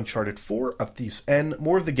reveal of Uncharted 4 at the end,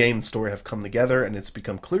 more of the game and story have come together, and it's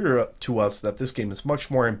become clear to us that this game is much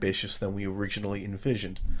more ambitious than we originally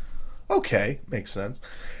envisioned. Okay, makes sense.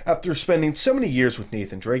 After spending so many years with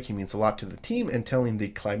Nathan Drake, he means a lot to the team, and telling the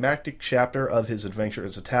climactic chapter of his adventure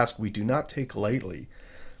is a task we do not take lightly.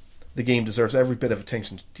 The game deserves every bit of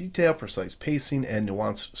attention to detail, precise pacing, and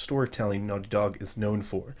nuanced storytelling Naughty Dog is known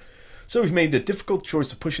for. So we've made the difficult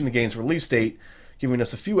choice of pushing the game's release date, giving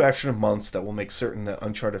us a few extra months that will make certain that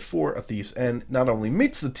Uncharted 4: A Thief's End not only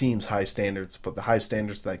meets the team's high standards, but the high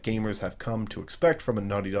standards that gamers have come to expect from a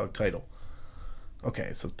Naughty Dog title.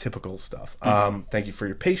 Okay, so typical stuff. Thank you for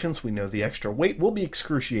your patience. We know the extra wait will be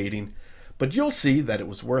excruciating, but you'll see that it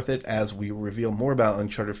was worth it as we reveal more about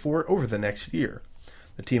Uncharted 4 over the next year.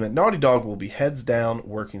 The team at Naughty Dog will be heads down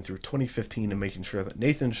working through 2015 and making sure that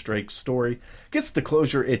Nathan Drake's story gets the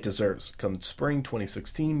closure it deserves. Come spring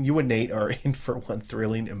 2016, you and Nate are in for one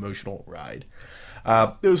thrilling, emotional ride.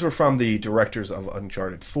 Those were from the directors of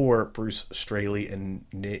Uncharted 4, Bruce Straley and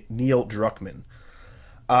Neil Druckmann.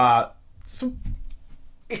 So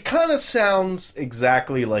it kind of sounds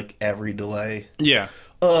exactly like every delay. Yeah.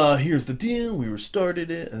 Here's the deal. We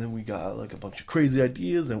restarted it, and then we got a bunch of crazy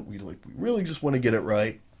ideas, and we really just want to get it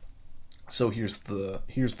right. So here's the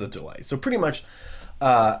delay. So pretty much,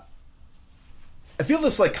 I feel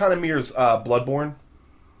this kind of mirrors Bloodborne,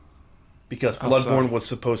 because Bloodborne was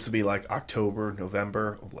supposed to be October,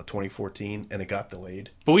 November of 2014, and it got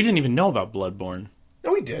delayed. But we didn't even know about Bloodborne.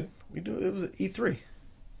 No, we did. It was at E3.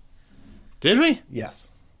 Did we? Yes.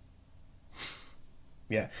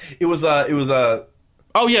 Yeah, it was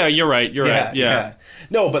Oh yeah, you're right. You're right. Yeah.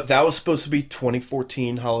 No, but that was supposed to be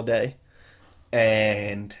 2014 holiday,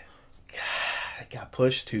 and it got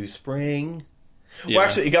pushed to spring. Yeah. Well,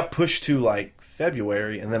 actually, it got pushed to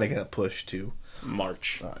February, and then it got pushed to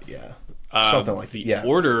March. Something like the that. Yeah.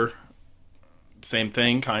 Order. Same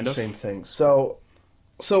thing, kind of. Same thing. So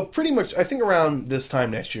pretty much, I think around this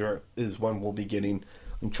time next year is when we'll be getting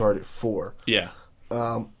Uncharted 4. Yeah.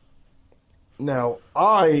 Now,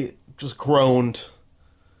 I just groaned,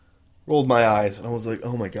 rolled my eyes, and I was like,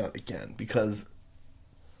 oh my god, again, because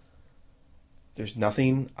there's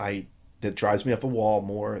nothing that drives me up a wall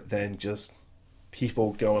more than just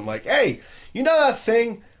people going hey, you know that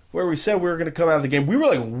thing where we said we were going to come out of the game? We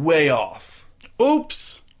were way off.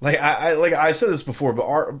 Oops. I said this before,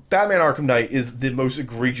 but Batman Arkham Knight is the most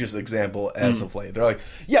egregious example as of late. They're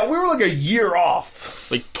yeah, we were a year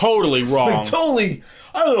off. Totally wrong. Totally,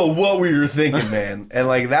 I don't know what we were thinking, man. And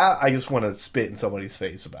that, I just want to spit in somebody's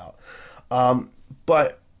face about.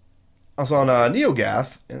 But I was on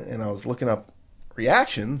NeoGAF, and I was looking up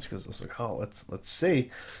reactions because I was like, oh, let's see.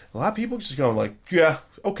 A lot of people just going like, yeah,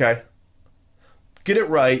 okay, get it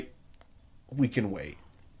right. We can wait.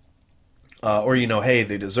 Or, hey,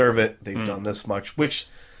 they deserve it. They've done this much, which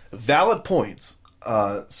valid points.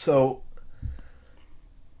 So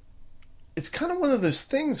it's kind of one of those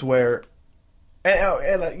things where,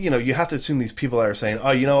 and you have to assume these people that are saying,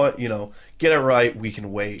 oh, you know what, get it right. We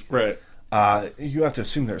can wait. Right. You have to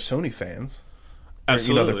assume they're Sony fans.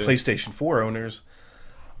 Absolutely. Or, they're PlayStation 4 owners.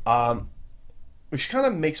 Which kind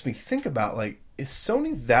of makes me think about, like, is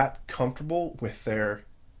Sony that comfortable with their,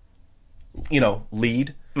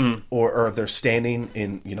 lead? Or their standing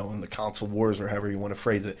in, in the console wars or however you want to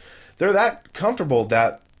phrase it. They're that comfortable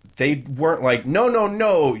that they weren't like,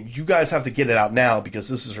 no, you guys have to get it out now because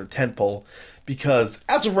this is our tentpole. Because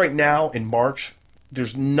as of right now, in March,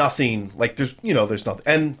 there's nothing, like, there's nothing.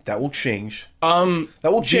 And that will change. That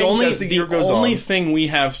will change as the year goes on. The only thing we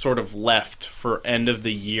have sort of left for end of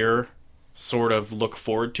the year, sort of look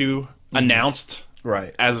forward to, announced,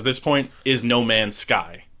 right, as of this point, is No Man's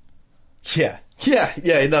Sky. Yeah,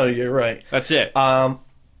 no, you're right. That's it. Yeah,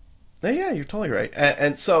 you're totally right.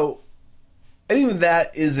 And so, and even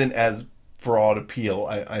that isn't as broad appeal,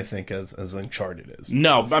 I think, as Uncharted is.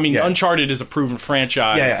 No, I mean, yeah. Uncharted is a proven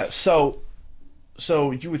franchise. Yeah.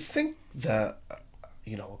 So you would think that,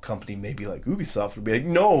 a company maybe like Ubisoft would be like,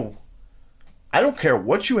 no, I don't care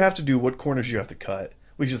what you have to do, what corners you have to cut,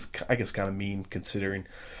 which is, I guess, kind of mean considering.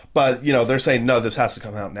 But, they're saying, no, this has to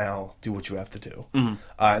come out now. Do what you have to do. Mm-hmm.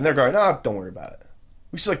 And they're going, don't worry about it.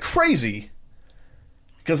 Which is, like, crazy.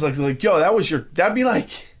 Because, like, yo, that'd be like...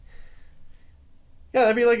 Yeah,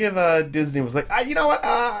 that'd be like if Disney was like, you know what,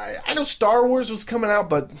 I know Star Wars was coming out,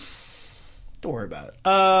 but don't worry about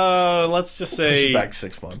it. Let's just say... Push it back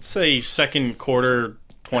 6 months. Say second quarter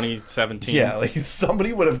 2017. Yeah, like,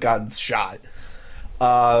 somebody would have gotten shot.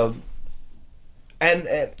 And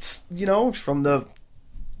from the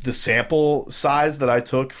sample size that I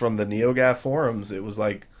took from the NeoGAF forums, it was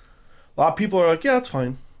like a lot of people are like, yeah, that's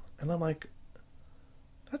fine. And I'm like,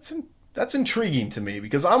 that's intriguing to me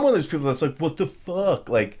because I'm one of those people that's like, what the fuck?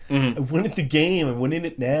 Like, I wanted the game, I wanted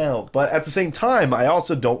it now. But at the same time, I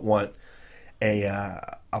also don't want a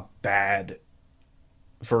bad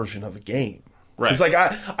version of a game. Right. It's like,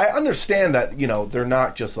 I understand that, they're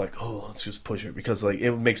not just like, oh, let's just push it because, like,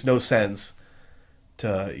 it makes no sense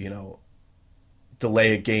to,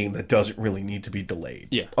 delay a game that doesn't really need to be delayed.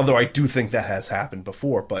 Yeah. Although I do think that has happened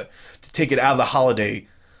before, but to take it out of the holiday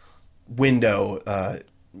window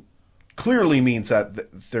clearly means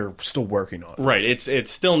that they're still working on it. Right. It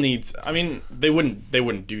still needs. I mean, they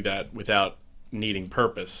wouldn't do that without needing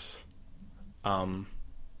purpose. But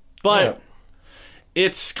yeah.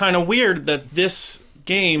 It's kind of weird that this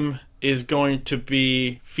game is going to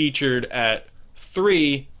be featured at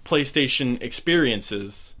 3 PlayStation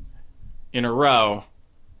experiences in a row,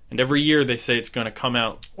 and every year they say it's going to come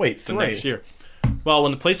out the 3 next year. Well,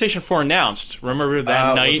 when the PlayStation 4 announced, remember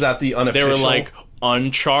that night? Was that the unofficial? They were like,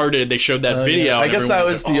 Uncharted. They showed that video. Yeah. I guess that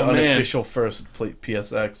was like, the unofficial first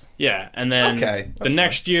PSX. Yeah, and then the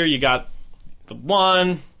next year you got the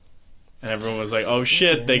 1, and everyone was like, oh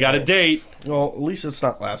shit, they got a date. Well, at least it's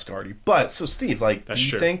not Last Guardian. But, so Steve, like, That's do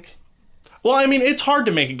you true. think... Well, I mean, it's hard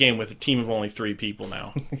to make a game with a team of only 3 people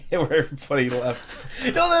now. Where everybody left.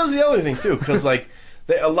 No, that was the other thing, too, because, like,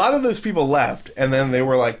 a lot of those people left, and then they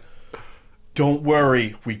were like, don't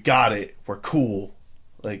worry, we got it, we're cool.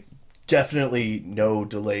 Like, definitely no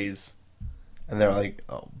delays. And they're like,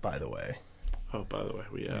 oh, by the way.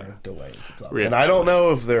 We They're delaying some stuff. We And I don't know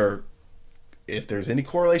if there's any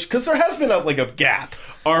correlation, because there has been a gap.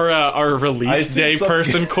 Our release day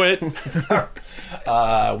person quit.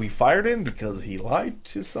 We fired him because he lied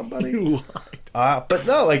to somebody. But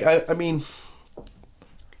no, like, I mean,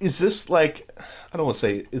 is this like, I don't want to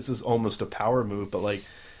say, is this almost a power move, but like,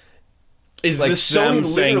 Is like this Sony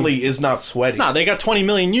them literally saying, is not sweating. nah, they got 20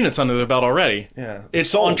 million units under their belt already. Yeah.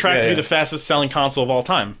 It's Sold. on track Yeah, to be yeah. the fastest selling console of all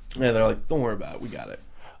time. And they're like, don't worry about it, we got it.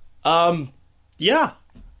 Yeah.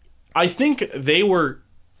 I think they were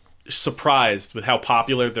surprised with how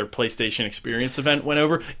popular their PlayStation Experience event went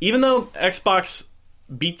over. Even though Xbox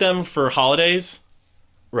beat them for holidays,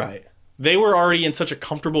 Right. they were already in such a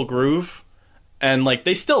comfortable groove. And, like,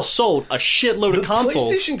 they still sold a shitload of consoles.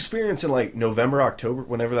 The PlayStation Experience in, like, November, October,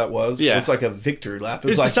 whenever that was, Yeah. was like a victory lap. It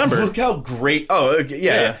was like, December. Look how great... Oh, okay,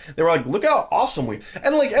 yeah. They were like, look how awesome we...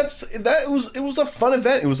 And, like, it was a fun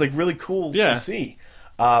event. It was, like, really cool to see.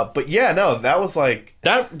 But, yeah, no, that was, like...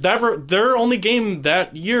 Their only game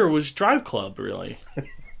that year was Drive Club, really.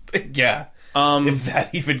 Yeah. If that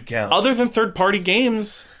even counts. Other than third-party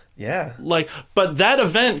games... Yeah. Like, but that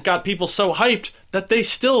event got people so hyped that they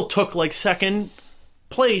still took, like, second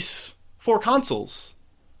place 4 consoles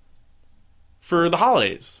for the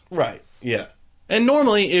holidays. Right. Yeah. And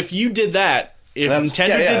normally, if you did that, if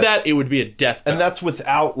Nintendo did that, it would be a death bell. And that's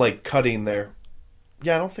without, like, cutting their...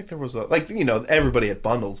 Yeah, I don't think there was a... Like, you know, everybody had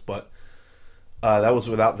bundles, but that was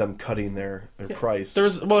without them cutting their price.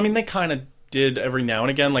 Well, I mean, they kind of did every now and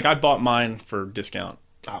again. Like, I bought mine for discount.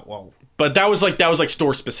 Well... But that was like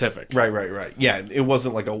store specific. Right. Yeah, it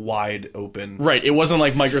wasn't like a wide open... Right, it wasn't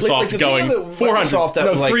like Microsoft going 400, Microsoft that,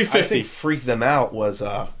 no, like, 350. I think freaked them out was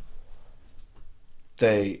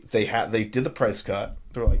they did the price cut.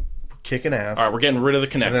 They were like, kicking ass. All right, we're getting rid of the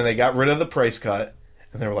Kinect. And then they got rid of the price cut.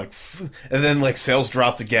 And they were like... And then, like, sales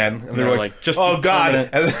dropped again. And they were like, just oh, God.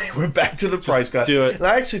 permanent. And then they went back to the price cut. do it. And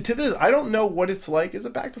actually, to this, I don't know what it's like. Is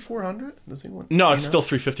it back to 400? Does anyone... No, it's still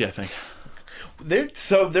 350, I think.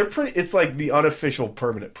 They're pretty... It's like the unofficial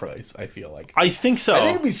permanent price, I feel like. I think so. I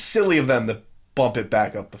think it'd be silly of them to bump it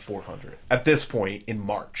back up to 400 at this point in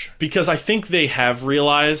March. Because I think they have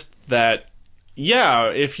realized that, yeah,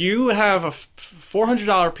 if you have a $400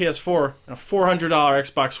 PS4 and a $400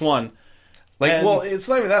 Xbox One... Like, well, it's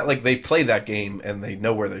not even that. Like, they play that game and they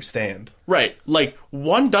know where they stand. Right. Like,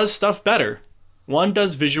 one does stuff better. One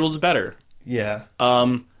does visuals better. Yeah.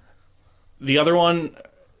 The other one,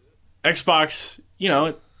 Xbox, you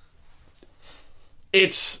know,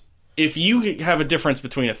 it's... If you have a difference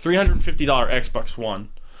between a $350 Xbox One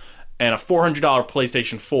and a $400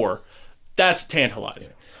 PlayStation 4, that's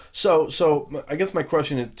tantalizing. Yeah. So I guess my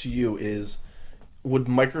question to you is, would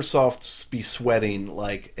Microsoft be sweating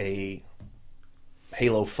like a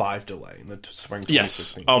Halo 5 delay in the spring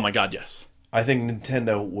 2016? Yes. Oh my God, yes. I think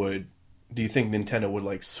Nintendo would... Do you think Nintendo would,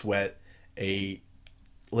 like, sweat a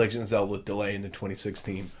Legend of Zelda delay into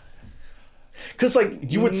 2016? Because, like,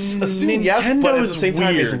 you would assume yes, but at the same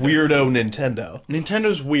time, it's weirdo Nintendo.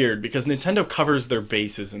 Nintendo's weird because Nintendo covers their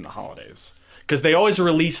bases in the holidays. Because they always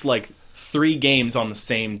release, like, 3 games on the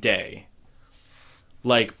same day.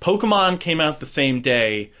 Like, Pokemon came out the same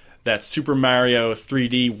day that Super Mario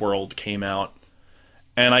 3D World came out.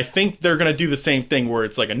 And I think they're going to do the same thing where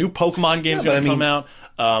it's like a new Pokemon game's going to come out.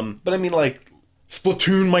 But I mean, like...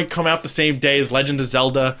 Splatoon might come out the same day as Legend of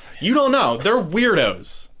Zelda. You don't know. They're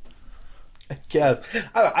weirdos. I guess.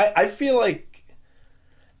 I feel like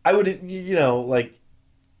I would, you know, like,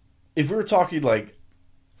 if we were talking, like,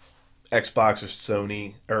 Xbox or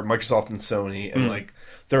Sony, or Microsoft and Sony, and, like,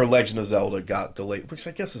 their Legend of Zelda got delayed, which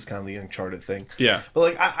I guess is kind of the Uncharted thing. Yeah. But,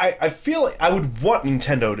 like, I feel like I would want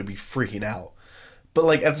Nintendo to be freaking out. But,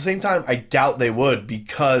 like, at the same time, I doubt they would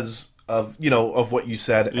because of, you know, of what you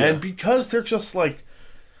said. Yeah. And because they're just like,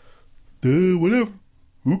 whatever.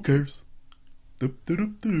 Who cares? See,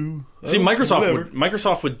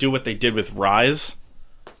 Microsoft would do what they did with Rise.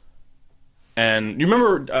 And you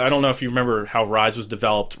remember, I don't know if you remember how Rise was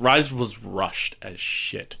developed. Rise was rushed as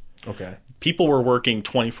shit. Okay. People were working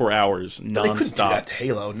 24 hours nonstop. But they couldn't do that to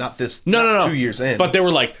Halo, not this. No. 2 years in. But they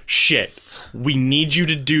were like, shit, we need you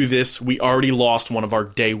to do this. We already lost one of our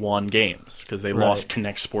day one games because they lost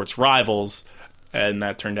Kinect Sports Rivals, and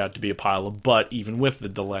that turned out to be a pile of butt even with the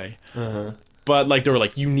delay. Uh-huh. But like they were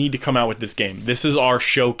like, you need to come out with this game. This is our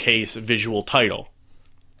showcase visual title.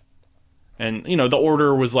 And, you know, the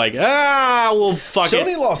order was like, well, fuck it.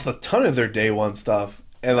 Sony lost a ton of their day one stuff.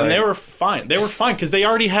 And they were fine. They were fine because they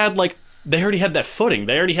already had that footing.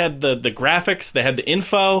 They already had the graphics. They had the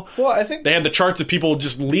info. Well, I think they had the charts of people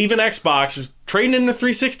just leaving Xbox, just trading in the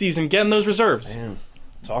 360s and getting those reserves. Man,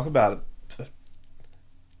 talk about it.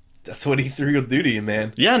 That's what E3 will do to you,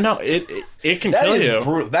 man. Yeah, no, it can kill you.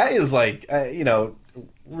 Brutal. That is like, you know,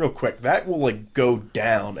 real quick, that will like go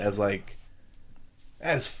down as like,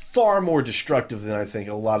 as far more destructive than I think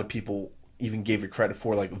a lot of people even gave it credit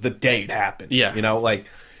for, like, the day it happened. Yeah. You know, like,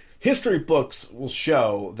 history books will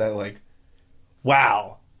show that, like,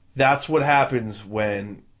 wow, that's what happens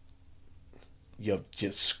when you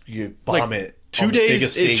bomb like, it. 2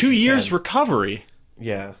 days, 2 years recovery.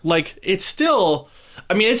 Yeah. Like, it's still,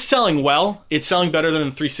 I mean, it's selling well. It's selling better than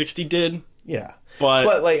the 360 did. Yeah.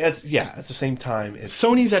 But like, at the same time,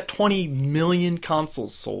 Sony's at 20 million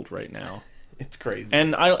consoles sold right now. It's crazy.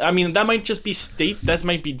 And I mean, that might just be that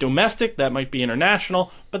might be domestic, that might be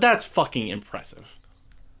international, but that's fucking impressive.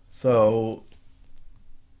 So,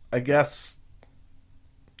 I guess,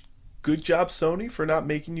 good job, Sony, for not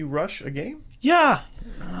making you rush a game? Yeah.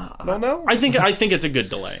 I don't know. I think it's a good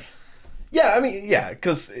delay. Yeah, I mean, yeah,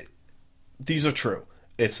 because these are true.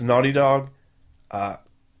 It's Naughty Dog,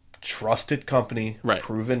 trusted company,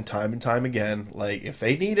 proven time and time again. Like, if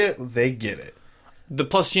they need it, they get it.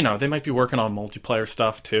 Plus, you know, they might be working on multiplayer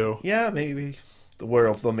stuff too. Yeah, maybe.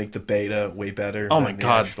 Where they'll make the beta way better. Oh my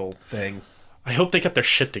god, the actual thing. I hope they get their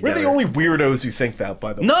shit together. We're the only weirdos who think that,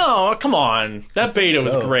 by the way. No, come on. That beta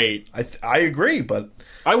was great. I agree, but...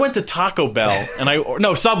 I went to Taco Bell,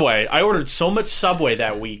 and Subway. I ordered so much Subway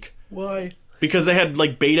that week. Why? Because they had,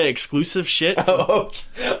 like, beta exclusive shit. Oh,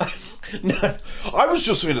 okay. No, I was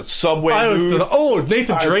just in a Subway mood.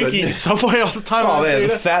 Nathan Drake eating Subway all the time. Oh, man,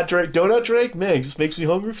 the fat Drake, donut Drake, man, it just makes me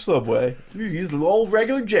hungry for Subway. He's the old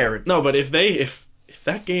regular Jared. No, but if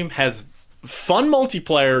that game has fun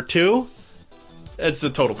multiplayer, too, it's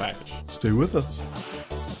a total package. Stay with us.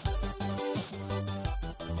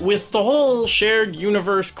 With the whole shared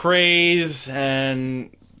universe craze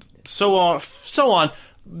and so on,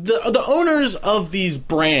 the owners of these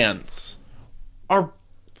brands are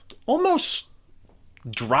almost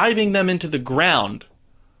driving them into the ground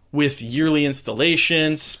with yearly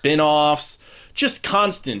installations, spin-offs, just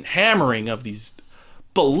constant hammering of these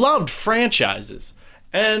beloved franchises.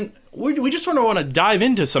 And we just sort of want to dive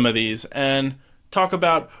into some of these and talk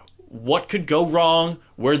about what could go wrong,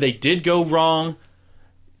 where they did go wrong,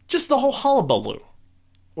 just the whole hullabaloo.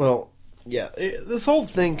 Well, yeah, this whole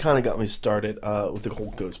thing kind of got me started with the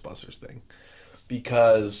whole Ghostbusters thing.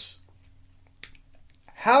 Because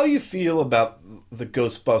how you feel about the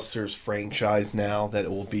Ghostbusters franchise now that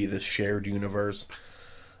it will be this shared universe,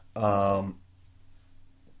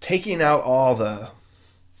 taking out all the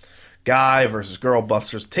guy versus girl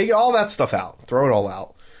busters, take all that stuff out, throw it all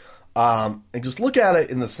out, and just look at it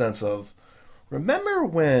in the sense of, remember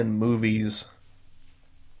when movies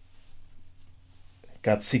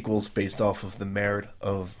got sequels based off of the merit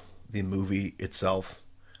of the movie itself,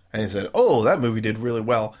 and they said, "Oh, that movie did really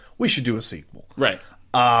well. We should do a sequel." Right.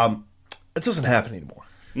 It doesn't happen anymore.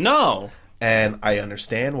 No. And I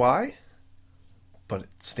understand why, but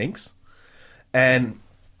it stinks. And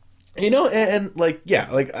it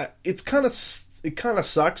kind of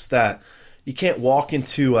sucks that you can't walk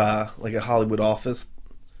into like a Hollywood office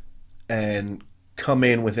and come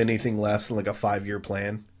in with anything less than like a 5-year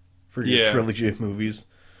plan for your trilogy of movies,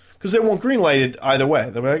 because they won't greenlight it either way.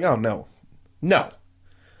 They'll be like, "Oh no,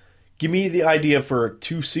 give me the idea for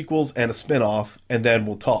 2 sequels and a spin-off, and then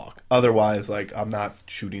we'll talk. Otherwise, like, I'm not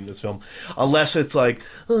shooting this film unless it's like,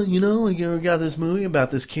 oh, we got this movie about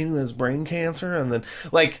this kid who has brain cancer, and then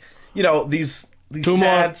like, these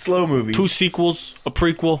sad slow movies, 2 sequels, a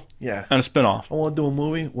prequel, and a spin-off. I want to do a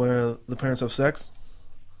movie where the parents have sex,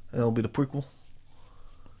 and it'll be the prequel,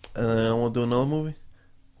 and then I want to do another movie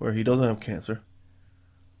where he doesn't have cancer,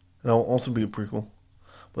 and it'll also be a prequel,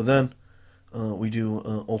 but then we do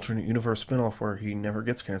an alternate universe spinoff where he never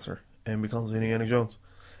gets cancer and becomes Indiana Jones."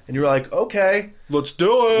 And you're like, "Okay, let's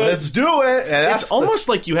do it. And it's almost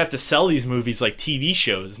like you have to sell these movies like TV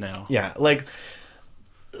shows now. Yeah, like,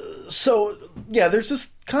 so, yeah, there's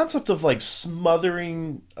this concept of, like,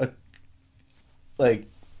 smothering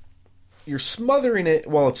you're smothering it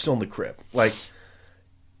while it's still in the crib. Like,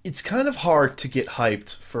 it's kind of hard to get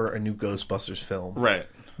hyped for a new Ghostbusters film. Right.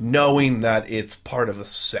 Knowing that it's part of a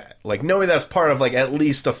set. Like, knowing that's part of, like, at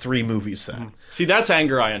least a 3-movie set. Mm-hmm. See, that's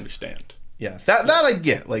anger I understand. Yeah, that I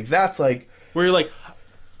get. Like, that's like... Where you're like,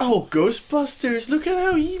 "Oh, Ghostbusters, look at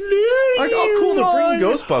how he like, oh, cool, they're bringing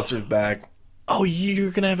Ghostbusters back. Oh,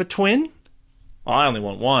 you're going to have a twin? Oh, I only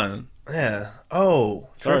want one. Yeah. Oh,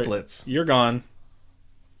 triplets. Sorry, you're gone.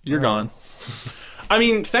 You're gone. I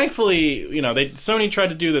mean, thankfully, Sony tried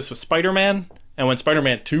to do this with Spider-Man, and when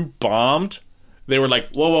Spider-Man 2 bombed, they were like,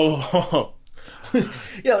 whoa.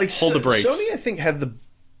 Yeah, like, hold the brakes. Sony, I think, had the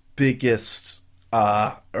biggest,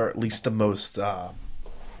 or at least the most,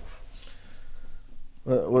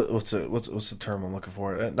 what's the term I'm looking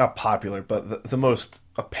for? Not popular, but the most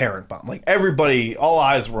apparent bomb. Like, everybody, all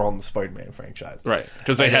eyes were on the Spider-Man franchise. Right,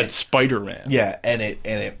 because they had Spider-Man. Yeah,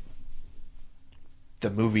 and the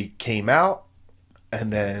movie came out,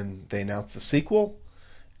 and then they announced the sequel,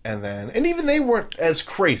 and even they weren't as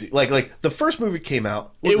crazy. Like the first movie came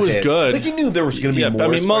out, it was good. Like, you knew there was going to be more. I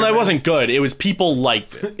mean, well, that wasn't good. It was, people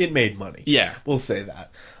liked it. It made money. Yeah, we'll say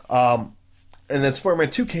that. And then Spider-Man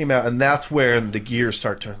 2 came out, and that's where the gears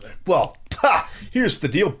start turning. Like, well, here's the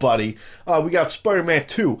deal, buddy. We got Spider-Man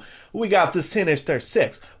 2. We got the Sinister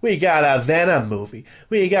Six. We got a Venom movie.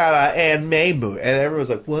 We got an Aunt May movie. And everyone's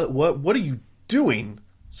like, what are you doing?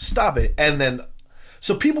 Stop it. And then,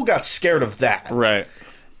 so people got scared of that. Right.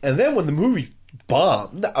 And then when the movie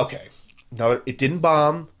bombed, no, it didn't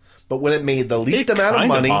bomb, but when it made the least amount of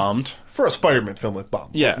money bombed. For a Spider-Man film, it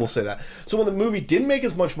bombed. Yeah. We'll say that. So when the movie didn't make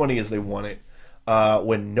as much money as they wanted,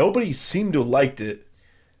 when nobody seemed to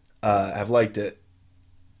have liked it,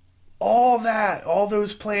 all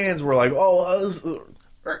those plans were like,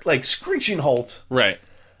 like screeching halt. Right.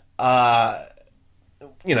 Sony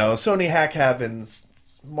hack happens.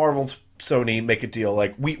 Marvel Sony make a deal.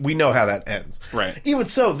 Like, we know how that ends. Right. Even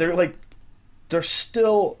so, they're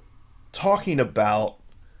still talking about,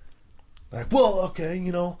 like, well, okay,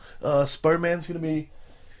 Spider-Man's going to be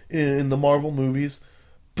in the Marvel movies,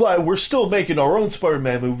 but we're still making our own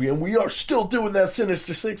Spider-Man movie, and we are still doing that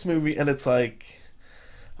Sinister Six movie, and it's like,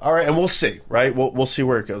 all right, and we'll see, right? We'll see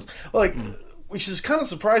where it goes. Like, which is kind of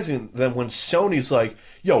surprising that when Sony's like,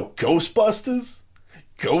 yo, Ghostbusters,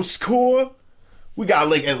 Ghost Corps, we got,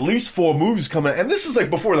 like, at least 4 movies coming out. And this is, like,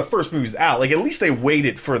 before the first movie's out. Like, at least they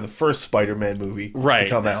waited for the first Spider-Man movie to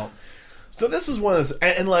come out. So this is one of those...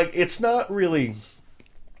 And like, it's not really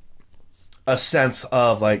a sense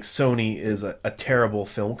of, like, Sony is a terrible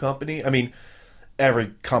film company. I mean,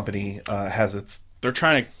 every company has its... They're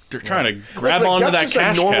trying to grab onto that cash cow. That's just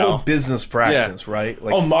like normal business practice, right?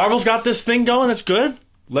 Like, Marvel's got this thing going that's good.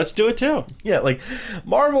 Let's do it too. Yeah, like,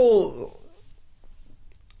 Marvel...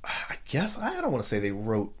 I guess, I don't want to say they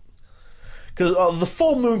wrote... Because the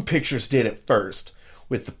Full Moon Pictures did it first,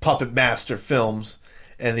 with the Puppet Master films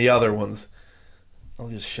and the other ones. I'll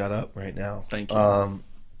just shut up right now. Thank you.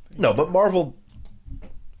 No, but Marvel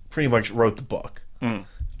pretty much wrote the book. And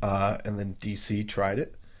then DC tried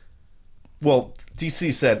it. Well,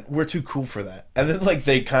 DC said, we're too cool for that. And then, like,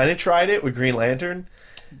 they kind of tried it with Green Lantern.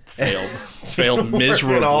 Failed. Failed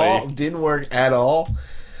miserably. Didn't work at all.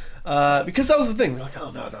 Because that was the thing. They're like,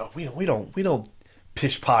 oh, no, we don't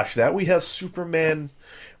pish-posh that. We have Superman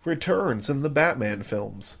Returns and the Batman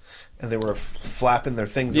films. And they were flapping their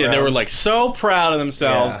things around. Yeah, they were, like, so proud of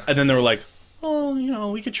themselves. Yeah. And then they were like,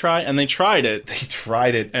 well, we could try. And they tried it. They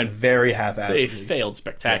tried it and very half-assedly. They failed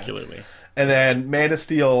spectacularly. Yeah. And then Man of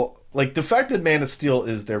Steel... Like, the fact that Man of Steel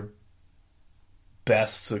is their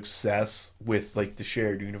best success with, like, the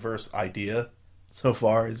shared universe idea so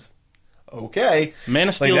far is okay. Man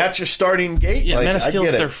of Steel... Like, that's your starting gate? Yeah, like, Man of Steel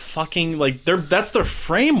is their fucking... Like, that's their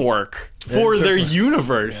framework for their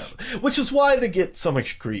universe. Yeah. Which is why they get so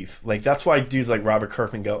much grief. Like, that's why dudes like Robert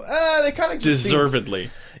Kirkman go, they kind of just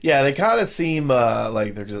deservedly. They kind of seem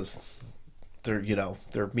like they're just...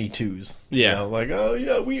 They're Me Too's. Yeah. Like, oh,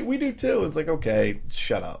 yeah, we do too. It's like, okay,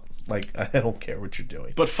 shut up. Like, I don't care what you're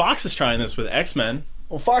doing. But Fox is trying this with X-Men.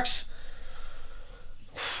 Well, Fox...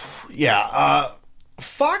 Yeah,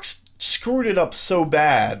 Fox screwed it up so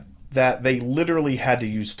bad that they literally had to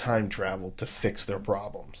use time travel to fix their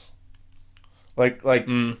problems. Like,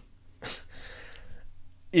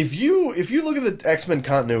 if you look at the X-Men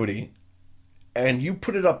continuity and you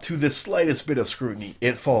put it up to the slightest bit of scrutiny,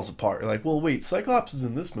 it falls apart. You're like, well, wait, Cyclops is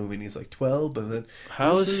in this movie and he's like 12, and then...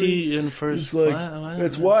 How is he in first class?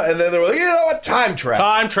 It's what? And then they're like, you know what? Time travel.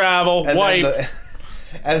 Time travel. And wipe.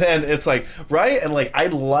 And then it's like, right? And like, I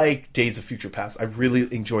like Days of Future Past. I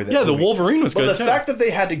really enjoy that movie. The Wolverine was good, But the fact that they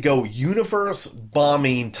had to go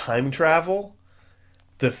universe-bombing time travel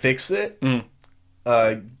to fix it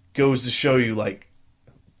goes to show you, like,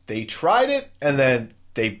 they tried it, and then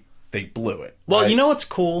they blew it. Well, right? you know what's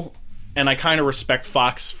cool, and I kind of respect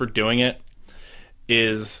Fox for doing it,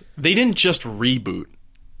 is they didn't just reboot.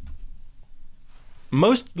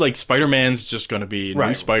 Most, like, Spider-Man's just going to be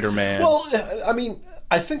new Spider-Man. Well, I mean,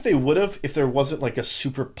 I think they would have if there wasn't, like, a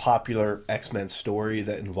super popular X-Men story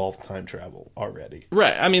that involved time travel already.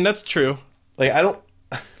 Right. I mean, that's true. Like, I don't...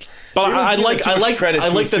 But I like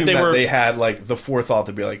that they had, like, the forethought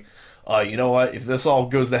to be like, you know what? If this all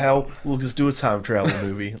goes to hell, we'll just do a time travel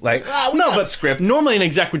movie. Like, we got a script. Normally an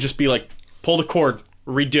exec would just be like, pull the cord,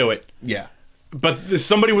 redo it. Yeah. But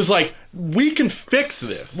somebody was like, we can fix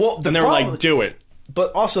this. Well, and they were like, do it.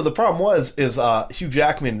 But also the problem is Hugh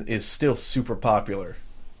Jackman is still super popular.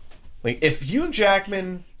 Like, if Hugh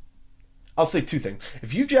Jackman... I'll say two things.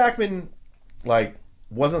 If Hugh Jackman, like,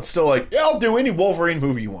 wasn't still like, yeah, I'll do any Wolverine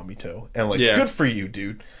movie you want me to. And, like, good for you,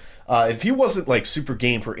 dude. If he wasn't, like, super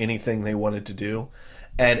game for anything they wanted to do,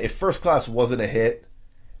 and if First Class wasn't a hit,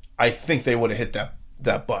 I think they would have hit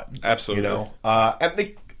that button. Absolutely. And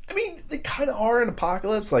they kind of are in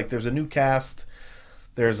Apocalypse. Like, there's a new cast.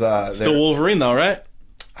 There's still Wolverine, though, right?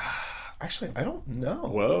 Actually, I don't know.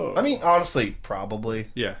 Whoa. I mean, honestly, probably.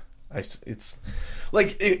 Yeah. It's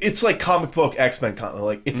like it's like comic book X-Men content.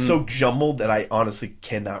 Like, it's so jumbled that I honestly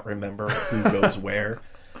cannot remember who goes where.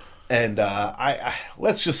 And I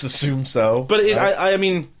let's just assume so. But I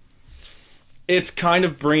mean, it's kind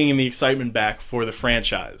of bringing the excitement back for the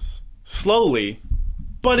franchise slowly.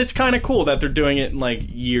 But it's kind of cool that they're doing it in, like,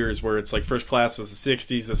 years where it's like First Class was the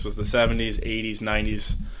 60s, this was the 70s, 80s,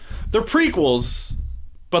 90s. They're prequels,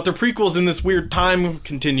 but they're prequels in this weird time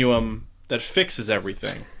continuum that fixes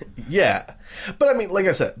everything. Yeah. But I mean, like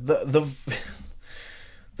I said, the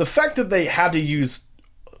fact that they had to use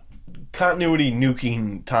continuity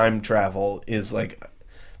nuking time travel is, like,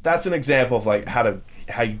 that's an example of like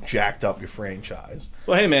how you jacked up your franchise.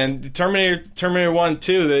 Well, hey man, Terminator 1,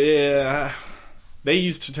 2, they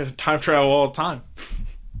used time travel all the time.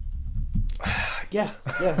 Yeah.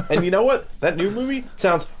 And you know what? That new movie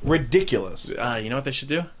sounds ridiculous. You know what they should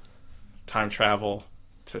do? Time travel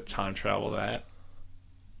that.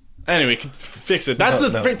 Anyway, fix it. That's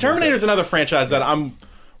Terminator's another franchise that I'm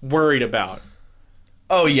worried about.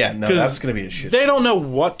 Oh yeah, no, that's gonna be a shit. They don't know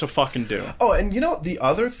what to fucking do. Oh, and you know the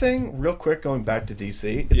other thing, real quick, going back to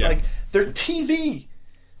DC, it's like their TV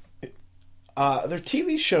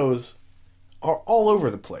shows are all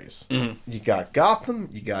over the place. Mm-hmm. You got Gotham,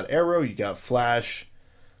 you got Arrow, you got Flash,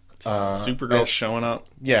 Supergirl showing up.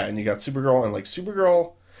 Yeah, and you got Supergirl and like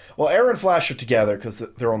Supergirl. Well, Arrow and Flash are together because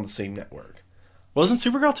they're on the same network. Wasn't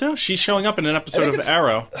Supergirl too? She's showing up in an episode of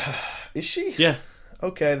Arrow. Is she? Yeah.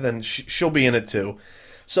 Okay, then she'll be in it too.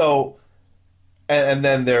 So, and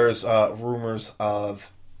then there's rumors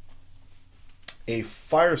of a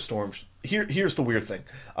Firestorm. Here's the weird thing.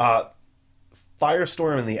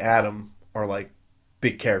 Firestorm and the Atom are like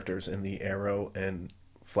big characters in the Arrow and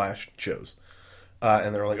Flash shows.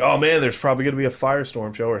 And they're like, oh man, there's probably going to be a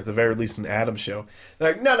Firestorm show, or at the very least an Atom show.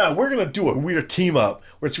 They're like, no, we're going to do a weird team up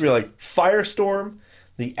where it's going to be like Firestorm,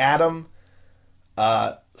 the Atom,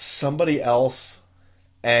 somebody else,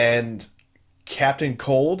 and Captain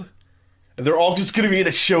Cold. And they're all just going to be in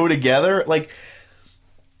a show together. Like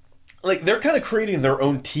they're kind of creating their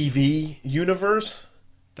own TV universe.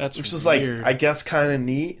 Which is like, I guess, kind of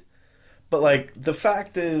neat. But like the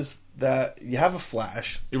fact is that you have a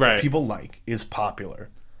Flash that people like, is popular,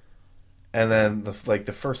 and then the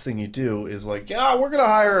first thing you do is like, yeah, we're gonna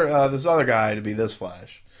hire this other guy to be this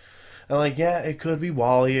Flash, and like, yeah, it could be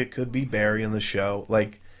Wally, it could be Barry in the show,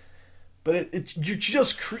 like, but it's you're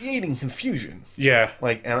just creating confusion. Yeah,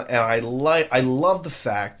 like, and I love the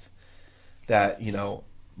fact that, you know,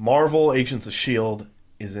 Marvel Agents of S.H.I.E.L.D.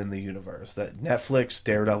 is in the universe, that Netflix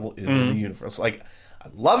Daredevil is in the universe. Like, I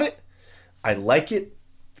love it. I like it.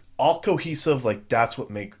 All cohesive. Like, that's what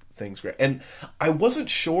makes things great. And I wasn't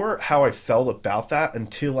sure how I felt about that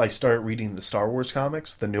until I started reading the Star Wars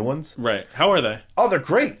comics, the new ones. Right. How are they? Oh, they're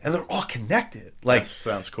great. And they're all connected. Like, that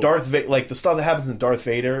sounds cool. Like, the stuff that happens in Darth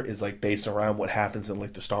Vader is, like, based around what happens in,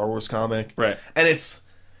 like, the Star Wars comic. Right. And it's...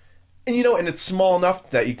 And, you know, and it's small enough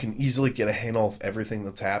that you can easily get a handle of everything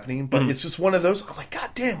that's happening. But it's just one of those, I'm like, God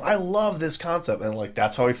damn, I love this concept. And, like,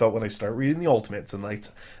 that's how I felt when I started reading the Ultimates. And, like,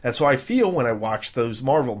 that's how I feel when I watch those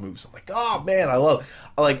Marvel movies. I'm like, oh, man,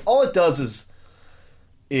 like, all it does is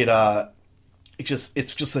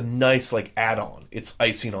it's just a nice, like, add-on. It's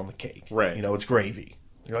icing on the cake. Right. You know, it's gravy.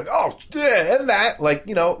 You're like, oh, yeah, and that, like,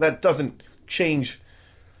 you know, that doesn't change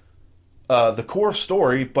the core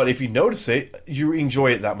story, but if you notice it, you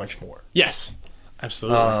enjoy it that much more. Yes,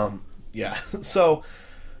 absolutely. Yeah. So,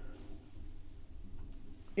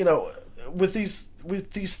 you know, with these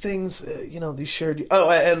things, you know, these shared. Oh,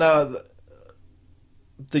 and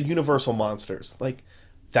the Universal monsters, like,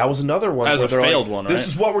 that was another one. As a failed like, one, right? This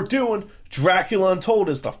is what we're doing. Dracula Untold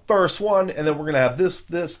is the first one, and then we're gonna have this,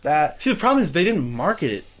 that. See, the problem is they didn't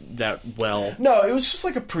market it that well. No, it was just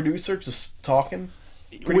like a producer just talking.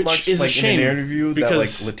 Pretty Which much, is like, a shame, in an interview because... that,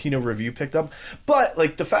 like, Latino Review picked up. But,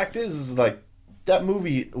 like, the fact is like, that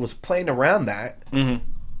movie was playing around that,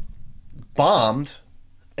 bombed,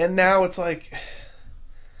 and now it's like,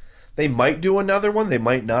 they might do another one, they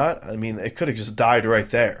might not. I mean, it could have just died right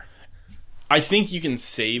there. I think you can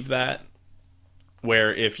save that,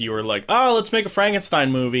 where if you were like, oh, let's make a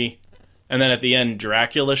Frankenstein movie, and then at the end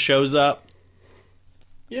Dracula shows up.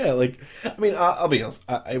 Yeah, like, I mean, I'll be honest.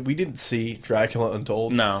 We didn't see Dracula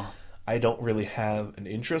Untold. No. I don't really have an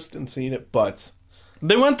interest in seeing it, but...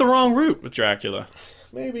 They went the wrong route with Dracula.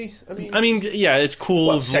 Maybe. I mean, yeah, it's cool.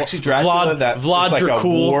 What, sexy Dracula? Vlad like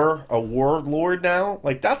Dracul. a warlord now?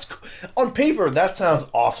 Like, that's... On paper, that sounds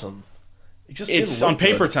awesome. It's on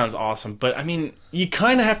paper, it sounds awesome, but, I mean, you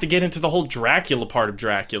kind of have to get into the whole Dracula part of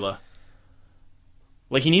Dracula.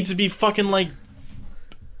 Like, he needs to be fucking, like...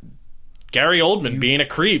 Gary Oldman being a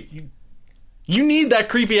creep. You need that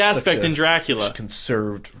creepy aspect in Dracula. Such a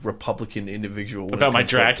conserved Republican individual. About my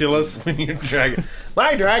Draculas?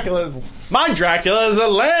 My Draculas. My Dracula is a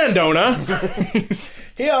landowner.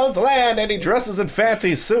 He owns land and he dresses in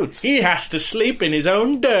fancy suits. He has to sleep in his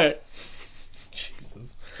own dirt.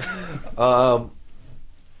 Jesus.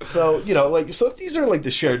 So, you know, like, so these are like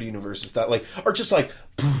the shared universes that, like, are just like,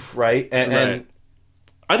 poof, right? And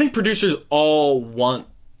I think producers all want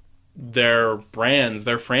their brands,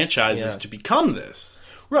 their franchises to become this.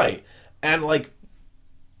 Right. And, like,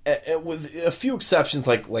 with a few exceptions,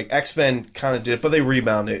 like X-Men kind of did it, but they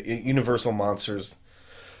rebounded. Universal Monsters,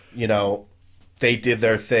 you know, they did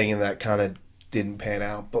their thing and that kind of didn't pan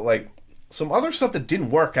out. But like some other stuff that didn't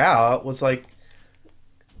work out was like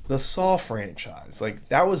the Saw franchise. Like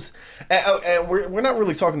that was, and we're not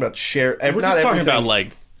really talking about share. We're just talking about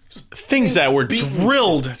like things that were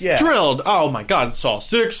drilled. Oh my God, Saw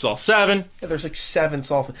 6, Saw 7. Yeah, there's like 7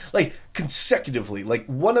 Saw, like consecutively. Like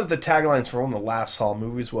one of the taglines for one of the last Saw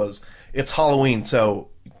movies was, "It's Halloween, so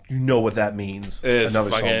you know what that means." It's another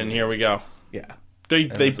fucking, Saw movie. Here we go. Yeah.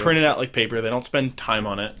 They print it out like paper. They don't spend time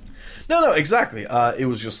on it. No, exactly. It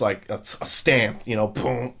was just like a stamp, you know,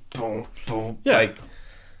 boom, boom, boom. Yeah. Like,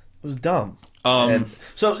 it was dumb. And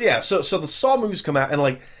so the Saw movies come out, and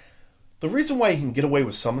like, the reason why you can get away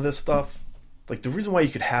with some of this stuff, like the reason why you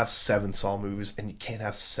could have 7 Saw movies and you can't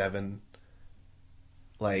have 7,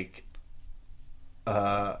 like,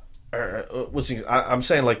 I'm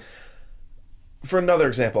saying, like, for another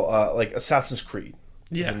example, like Assassin's Creed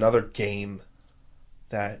is another game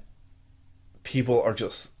that people are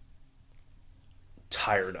just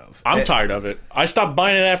tired of. I'm tired of it. I stopped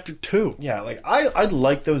buying it after 2. Yeah, like I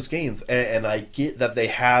like those games, and I get that they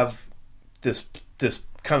have this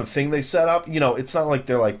kind of thing they set up. You know, it's not like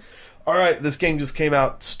they're like, all right, this game just came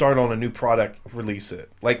out, start on a new product, release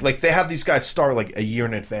it. Like they have these guys start like a year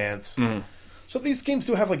in advance. Mm. So these games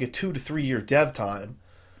do have like a 2 to 3 year dev time.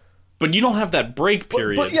 But you don't have that break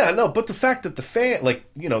period. But the fact that the fan, like,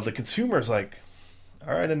 you know, the consumer's like,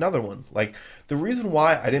 all right, another one. Like, the reason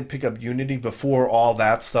why I didn't pick up Unity before all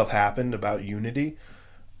that stuff happened about Unity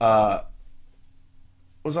was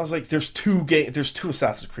I was like, there's 2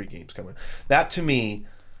 Assassin's Creed games coming. That, to me,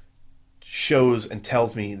 shows and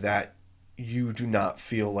tells me that you do not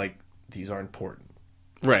feel like these are important.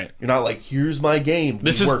 Right. You're not like, here's my game.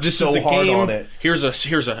 This is a hard game. On it. Here's a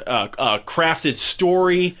crafted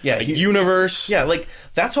story, a universe. Yeah, like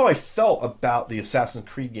that's how I felt about the Assassin's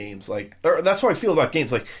Creed games. Like, or that's how I feel about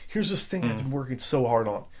games. Like, here's this thing I've been working so hard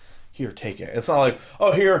on. Here, take it. It's not like,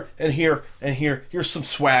 oh, here and here and here. Here's some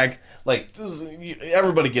swag. Like,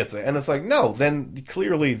 everybody gets it. And it's like, no. Then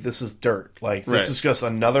clearly this is dirt. Like, this is just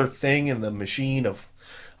another thing in the machine of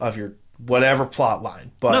your whatever plot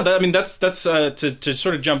line. But no, that's to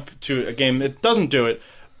sort of jump to a game that doesn't do it,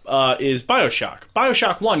 is BioShock.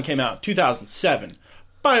 BioShock 1 came out in 2007.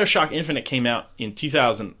 BioShock Infinite came out in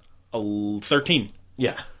 2013.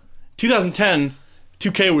 Yeah. 2010,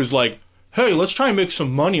 2K was like, hey, let's try and make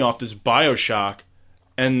some money off this BioShock.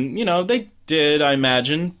 And, you know, they did, I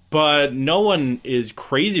imagine, but no one is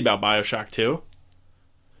crazy about BioShock 2.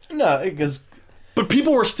 No, because... But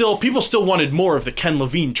people still wanted more of the Ken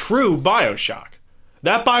Levine true BioShock.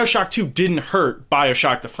 That BioShock 2 didn't hurt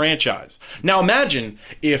BioShock the franchise. Now imagine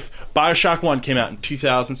if BioShock 1 came out in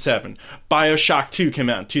 2007, BioShock 2 came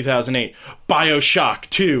out in 2008, BioShock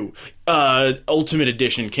 2 Ultimate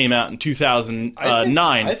Edition came out in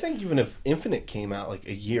 2009. I think even if Infinite came out like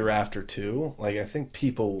a year after 2, like I think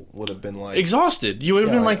people would have been like... exhausted. You would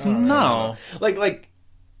have been like, no. Like...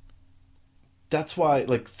 That's why,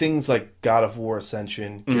 like, things like God of War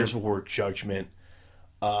Ascension, Gears of War Judgment,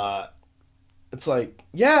 it's like,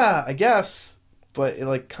 yeah, I guess, but it,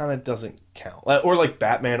 like, kind of doesn't count. Or, like,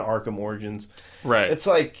 Batman Arkham Origins. Right. It's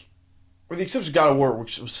like, with the exception of God of War,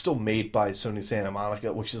 which was still made by Sony Santa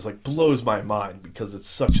Monica, which is, like, blows my mind because it's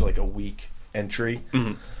such, like, a weak entry.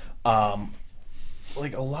 Mm-hmm.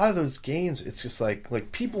 Like, a lot of those games, it's just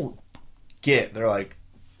like people they're like,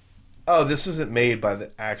 oh, this isn't made by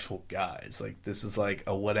the actual guys. Like, this is like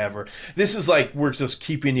a whatever. This is like, we're just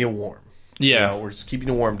keeping you warm. Yeah. You know, we're just keeping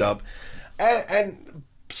you warmed up. And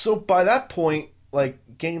so by that point, like,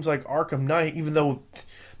 games like Arkham Knight, even though,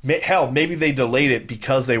 hell, maybe they delayed it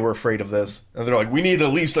because they were afraid of this. And they're like, we need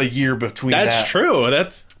at least a year between That's true.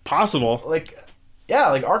 That's possible. Like, yeah,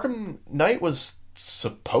 like Arkham Knight was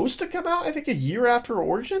supposed to come out, I think, a year after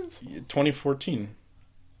Origins? 2014.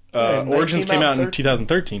 Origins came out in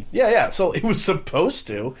 2013. Yeah. So it was supposed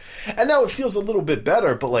to, and now it feels a little bit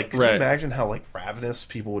better. But like, can you imagine how like ravenous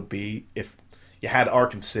people would be if you had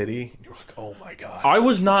Arkham City? And you're like, oh my god. I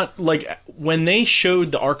was not like when they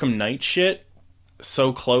showed the Arkham Knight shit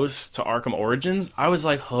so close to Arkham Origins. I was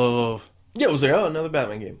like, oh. Yeah, it was like, oh, another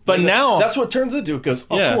Batman game. But and now that's what it turns into. It goes,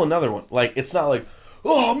 oh, cool, another one. Like, it's not like,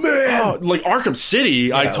 oh man, like Arkham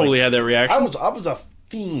City. I totally had that reaction. I was a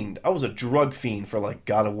fiend. I was a drug fiend for like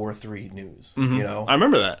God of War 3 news. Mm-hmm. You know, I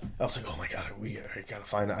remember that. I was like, oh my god, I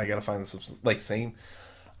gotta find this like same.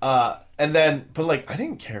 And then, but like, I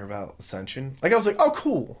didn't care about Ascension. Like, I was like, oh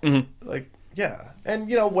cool, like yeah. And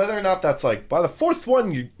you know, whether or not that's like by the 4th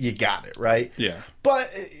one, you got it right. Yeah.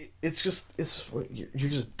 But you're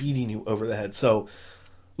just beating you over the head. So,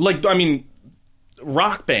 like, I mean,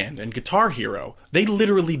 Rock Band and Guitar Hero, they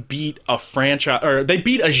literally beat a franchise, or they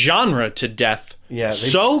beat a genre to death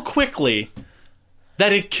so quickly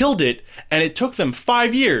that it killed it, and it took them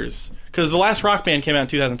 5 years, because the last Rock Band came out in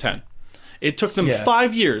 2010. It took them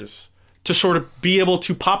 5 years to sort of be able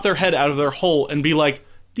to pop their head out of their hole and be like,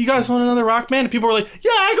 do you guys want another Rock Band? And people were like,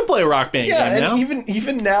 yeah, I can play a Rock Band game now.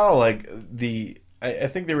 Even now, like, I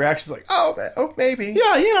think the reaction's like, oh, maybe.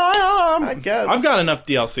 Yeah, you know, I guess. I've got enough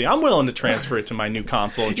DLC. I'm willing to transfer it to my new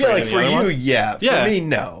console. And like for you, one. For me,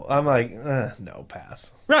 no. I'm like, no,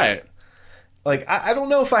 pass. Right. Like, I don't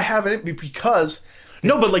know if I have it because...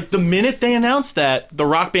 No, but like the minute they announced that, the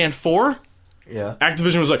Rock Band 4,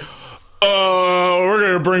 Activision was like, we're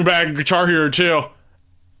going to bring back Guitar Hero 2.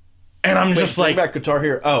 And I'm just like... Bring back Guitar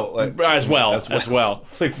Hero. Oh, like... As well. It's like, what?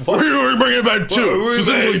 We're bringing it back 2.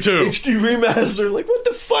 Specifically 2. HD remaster. Like, what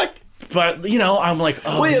the fuck? But, you know, I'm like,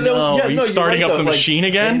 are you starting up the machine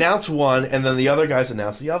again? They announced one, and then the other guys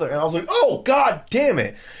announced the other. And I was like, oh, god damn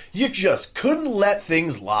it. You just couldn't let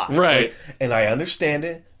things lie. Right. Like, and I understand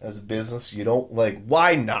it. As a business, you don't, like,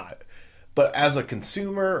 why not? But as a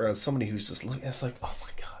consumer, or as somebody who's just looking, it's like, oh my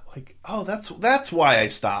god. Like, oh, that's why I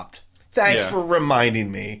stopped. Thanks for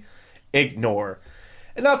reminding me. Ignore.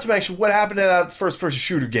 And not to mention, what happened to that first-person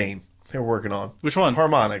shooter game they were working on? Which one?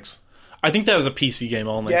 Harmonix. I think that was a PC game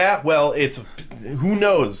only. Yeah, well, who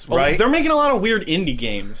knows, right? They're making a lot of weird indie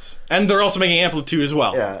games. And they're also making Amplitude as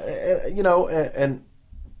well. Yeah, you know, and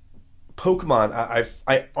Pokemon,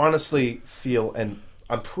 I honestly feel, and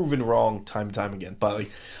I'm proven wrong time and time again, but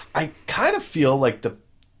like, I kind of feel like the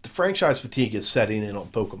franchise fatigue is setting in on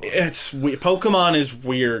Pokemon. Pokemon is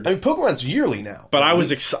weird. I mean, Pokemon's yearly now. But I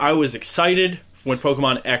was excited when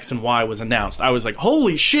Pokemon X and Y was announced. I was like,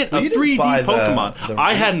 holy shit, a 3D Pokemon.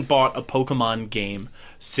 I hadn't bought a Pokemon game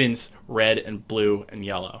since Red and Blue and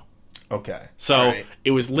Yellow. Okay. So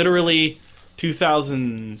it was literally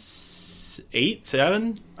 2008,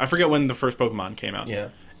 7? I forget when the first Pokemon came out. Yeah.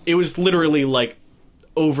 It was literally like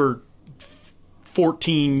over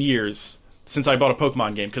 14 years since I bought a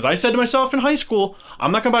Pokemon game. Because I said to myself in high school,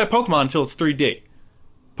 I'm not going to buy a Pokemon until it's 3D.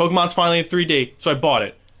 Pokemon's finally in 3D, so I bought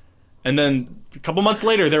it. And then a couple months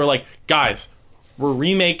later, they were like, guys, we're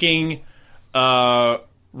remaking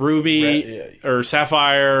Ruby or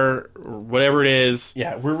Sapphire, or whatever it is.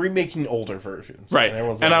 Yeah, we're remaking older versions. Right.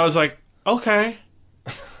 And I was like, okay.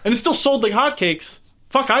 And it still sold like hotcakes.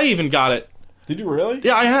 Fuck, I even got it. Did you really?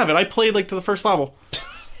 Yeah, I have it. I played like to the first level.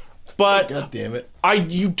 But God damn it.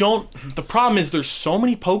 The problem is there's so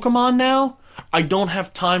many Pokemon now, I don't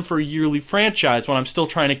have time for a yearly franchise when I'm still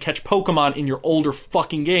trying to catch Pokemon in your older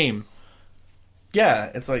fucking game.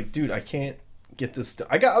 Yeah, it's like, dude, I can't get this.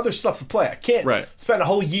 I got other stuff to play. I can't spend a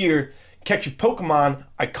whole year catching Pokemon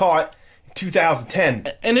I caught in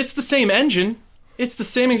 2010. And it's the same engine. It's the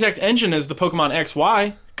same exact engine as the Pokemon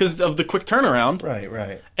XY because of the quick turnaround.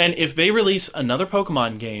 Right. And if they release another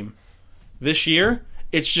Pokemon game this year,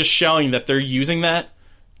 it's just showing that they're using that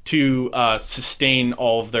to sustain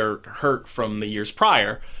all of their hurt from the years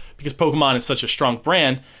prior, because Pokemon is such a strong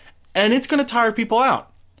brand, and it's going to tire people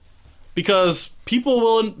out because people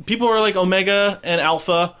are like Omega and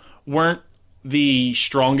Alpha weren't the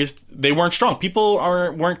strongest. They weren't strong. People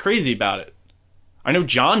weren't crazy about it. I know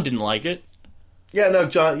John didn't like it. Yeah, no,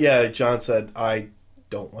 John. Yeah, John said I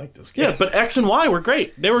don't like this game. Yeah, but X and Y were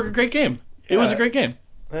great. They were a great game. It was a great game.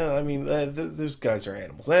 I mean, those guys are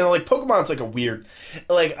animals. And, like, Pokemon's, like, a weird...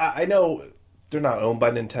 Like, I know they're not owned by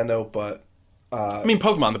Nintendo, but... I mean,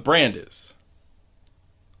 Pokemon, the brand is.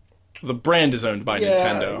 The brand is owned by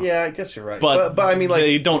Nintendo. Yeah, I guess you're right. But I mean, like...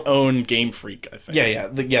 They don't own Game Freak, I think. Yeah,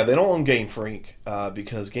 they don't own Game Freak,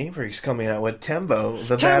 because Game Freak's coming out with Tembo,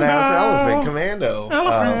 the Badass Elephant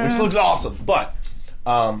Commando, which looks awesome. But,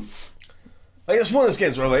 I guess one of those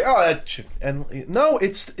games where like, that should... And no,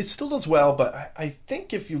 it still does well, but I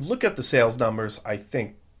think if you look at the sales numbers, I'd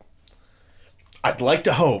like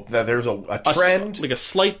to hope that there's a trend. Like a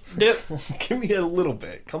slight dip? Give me a little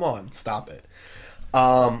bit. Come on, stop it.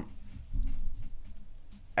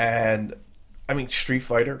 And, I mean, Street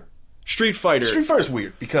Fighter. Street Fighter's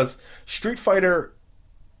weird, because Street Fighter,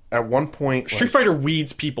 at one point... Street Fighter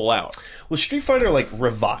weeds people out. Well, Street Fighter, like,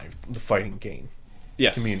 revived the fighting game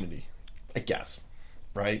community. I guess,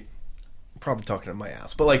 right? I'm probably talking to my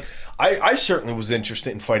ass. But, like, I certainly was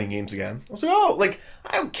interested in fighting games again. I was like,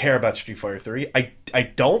 I don't care about Street Fighter 3. I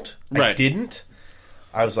don't. I didn't.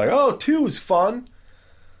 I was like, 2 is fun.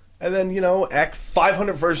 And then,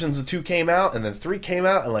 500 versions of 2 came out, and then 3 came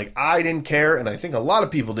out, and, like, I didn't care, and I think a lot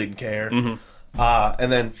of people didn't care. Mm-hmm. And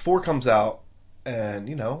then 4 comes out, and,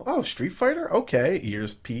 Street Fighter? Okay.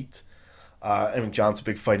 Ears peaked. I mean, John's a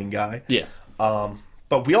big fighting guy. Yeah.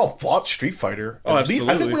 but we all bought Street Fighter. Oh, I think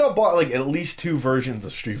absolutely. we all bought like at least 2 versions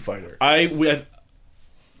of Street Fighter. I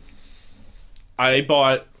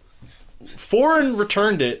bought 4 and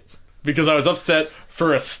returned it because I was upset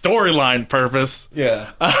for a storyline purpose.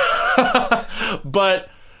 Yeah. But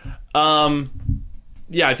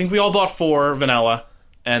yeah, I think we all bought 4 vanilla,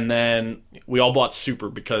 and then we all bought Super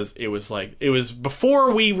because it was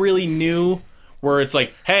before we really knew where it's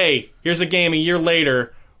like, hey, here's a game a year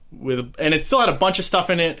later and it still had a bunch of stuff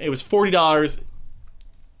in it. It was $40.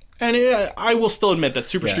 And I will still admit that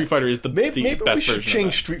Super Street Fighter is the best version. Maybe we should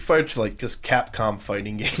change Street Fighter to like just Capcom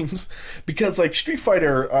fighting games, because like Street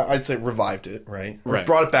Fighter, I'd say revived it, right? Right.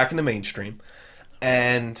 Brought it back into mainstream,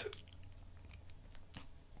 and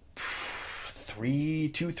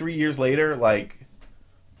 3 years later, like,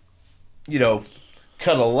 you know,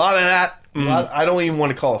 cut a lot of that. I don't even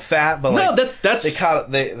want to call it fat, but like, no, that's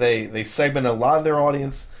they segment a lot of their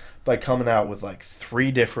audience by coming out with like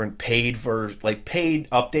 3 different paid paid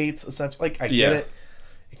updates, essentially. Like, I get it.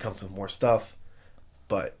 It comes with more stuff,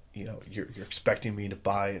 but you know, you're expecting me to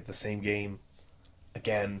buy the same game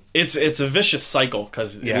again. It's a vicious cycle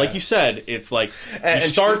because, like you said, it's like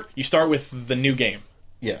you start with the new game,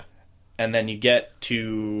 and then you get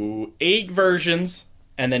to 8 versions,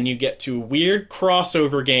 and then you get to weird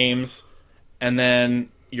crossover games, and then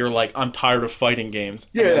you're like, I'm tired of fighting games.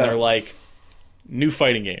 Yeah, and then they're like, new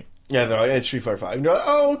fighting game. Yeah, they're like, it's Street Fighter 5. And you're like,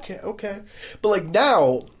 oh, okay. But like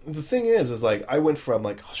now, the thing is like, I went from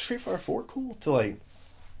like, oh, Street Fighter 4 cool to like,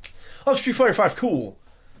 oh, Street Fighter 5 cool.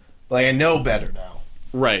 Like, I know better now.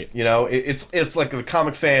 Right. You know, it's like the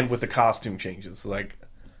comic fan with the costume changes. Like,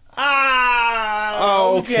 okay.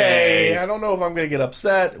 I don't know if I'm going to get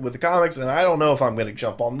upset with the comics, and I don't know if I'm going to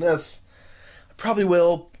jump on this. I probably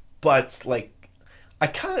will, but like, I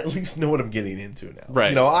kind of at least know what I'm getting into now.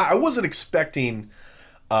 Right. You know, I wasn't expecting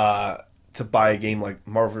to buy a game like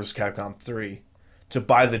Marvel vs. Capcom 3, to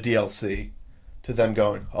buy the DLC, to them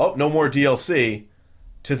going, oh, no more DLC,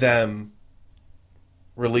 to them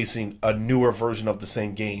releasing a newer version of the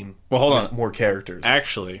same game with more characters.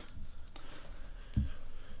 Actually,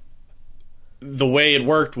 the way it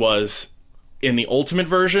worked was, in the Ultimate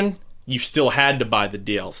version, you still had to buy the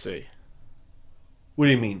DLC. What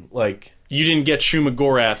do you mean? Like, you didn't get Shuma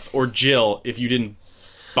Gorath or Jill if you didn't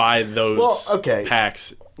buy those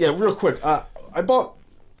packs. Yeah, real quick. I bought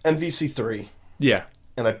MVC3. Yeah.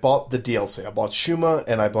 And I bought the DLC. I bought Shuma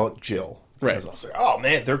and I bought Jill. Right. Because I was like, oh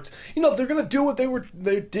man, they're gonna do what they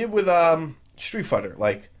did with Street Fighter.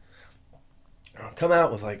 Like, come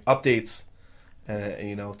out with like updates, and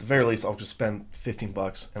you know, at the very least, I'll just spend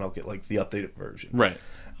 $15 and I'll get like the updated version. Right.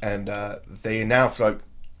 And they announced like,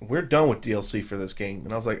 we're done with DLC for this game.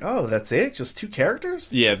 And I was like, oh, that's it? Just 2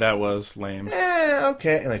 characters? Yeah, that was lame.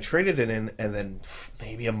 Okay. And I traded it in, and then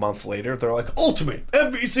maybe a month later, they're like, Ultimate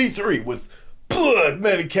MVC3 with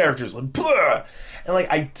many characters. And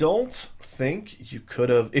like, I don't think you could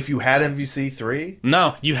have, if you had MVC3.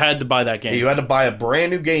 No, you had to buy that game. You had to buy a brand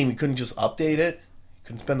new game. You couldn't just update it. You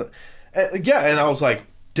couldn't spend it. And I was like,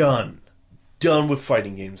 done with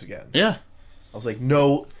fighting games again. Yeah. I was like,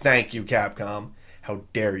 no, thank you, Capcom. How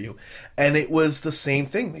dare you? And it was the same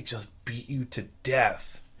thing. They just beat you to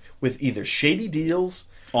death with either shady deals,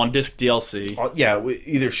 on disc DLC. With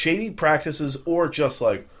either shady practices or just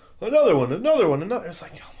like another one. It's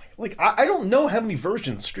like, oh my, like I don't know how many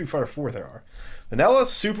versions of Street Fighter 4 there are. Vanilla,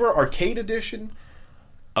 Super, Arcade Edition,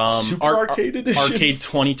 Arcade Edition, Arcade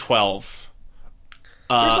 2012.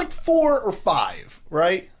 There's like 4 or 5,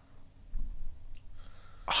 right?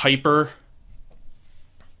 Hyper.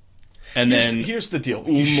 And here's the deal.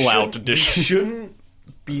 Umlaut Edition.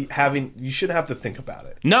 You shouldn't have to think about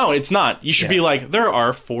it. No, it's not. You should be like, there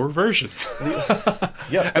are 4 versions.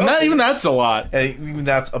 Yeah. And even that's a lot. And even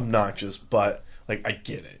that's obnoxious, but like, I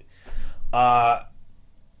get it.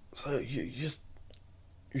 So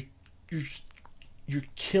you're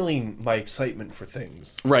killing my excitement for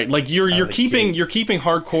things. Right. Like you're keeping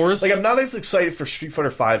hardcores. Like, I'm not as excited for Street Fighter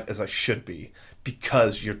 5 as I should be,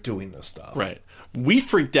 because you're doing this stuff. Right. We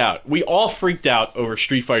freaked out. We all freaked out over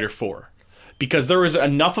Street Fighter 4 because there was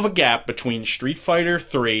enough of a gap between Street Fighter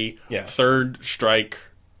 3, Third Strike,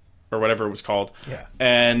 or whatever it was called,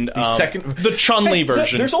 and the Chun-Li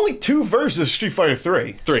version. There's only 2 versions of Street Fighter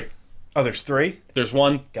 3. 3. Oh, there's 3? There's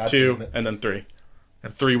 1, 2, and then 3.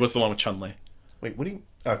 And 3 was the one with Chun-Li. Wait, what do you...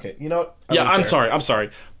 Okay, you know what? I'm sorry.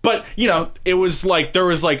 But, you know, it was like, there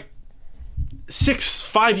was like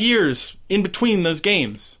 5 years in between those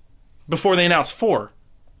games before they announced 4.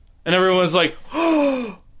 And everyone was like,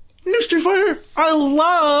 oh, new Street Fighter! I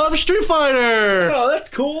love Street Fighter! Oh, that's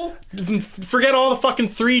cool. Forget all the fucking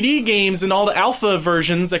 3D games and all the alpha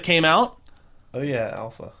versions that came out. Oh yeah,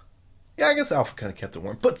 Alpha. Yeah, I guess Alpha kind of kept it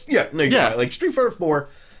warm. But yeah, no, you're Yeah. right. Like Street Fighter 4,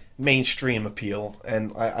 mainstream appeal,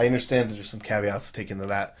 and I understand that there's some caveats taken to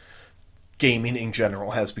that. Gaming in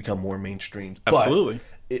general has become more mainstream. Absolutely.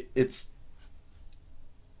 But it's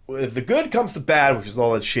with the good comes the bad, which is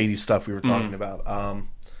all that shady stuff we were talking about.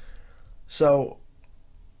 So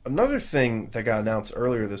another thing that got announced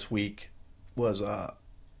earlier this week was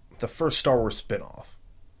the first Star Wars spin-off,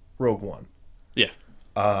 Rogue One. Yeah.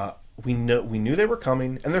 We knew they were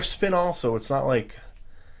coming, and they're spin-off, so it's not like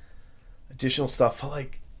additional stuff. But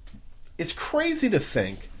like, it's crazy to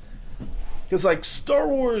think because like Star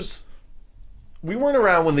Wars, we weren't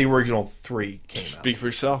around when the original 3 came out. Speak for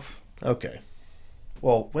yourself. Okay.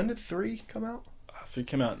 Well, when did 3 come out? 3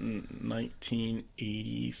 came out in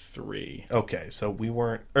 1983. Okay, so we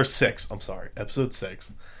weren't, or 6. I'm sorry, episode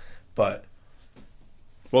 6. But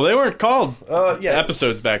Well, they weren't called yeah.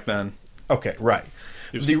 episodes back then. Okay, right.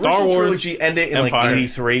 It was The Star original Wars, trilogy ended in Empire, like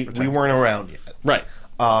 83. We weren't around yet. Right.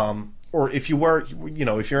 Or if you were, you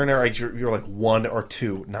know, if you're in our age, you're like 1 or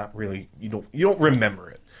 2. Not really. You don't remember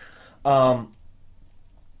it.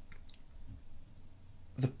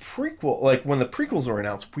 The prequel, like when the prequels were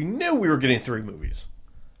announced, we knew we were getting 3 movies.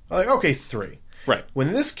 Like, okay, 3. Right.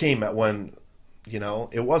 When this came out, you know,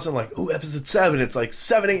 it wasn't like, ooh, episode 7. It's like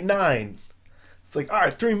 7, 8, 9. It's like, all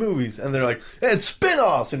right, 3 movies, and they're like, and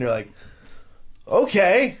spin-offs, and you're like,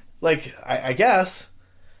 okay, like I guess,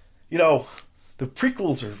 you know, the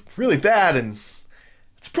prequels are really bad and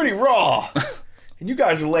it's pretty raw, and you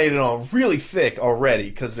guys are laying it on really thick already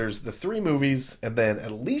because there's the 3 movies and then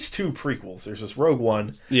at least 2 prequels. There's this Rogue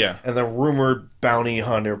One, Yeah. and the rumored bounty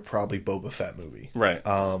hunter, probably Boba Fett movie, Right.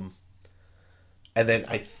 and then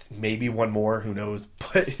maybe one more, who knows?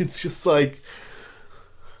 But it's just like,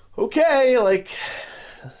 okay, like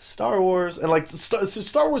Star Wars, and like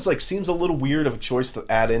Star Wars like seems a little weird of a choice to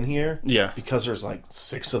add in here. Yeah. because there's like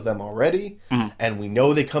 6 of them already, Mhm. and we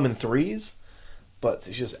know they come in 3s, but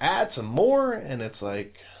to just add some more, and it's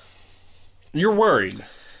like, You're worried.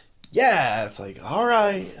 yeah, it's like, all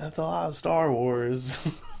right, that's a lot of Star Wars.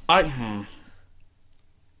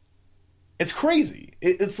 It's crazy.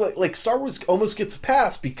 It's like Star Wars almost gets a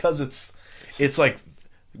pass because it's like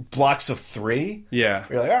blocks of 3. Yeah.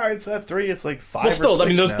 You're like, all right, it's that 3. It's like 5 Well, or still, 6 I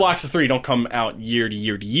mean, those now. blocks of 3 don't come out year to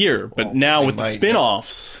year to year. But Well, now they with the might,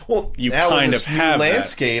 spin-offs, Well, you now kind in of this new have that.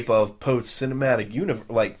 landscape of post-cinematic universe,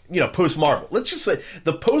 like, you know, post-Marvel. Let's just say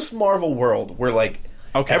the post-Marvel world where, like,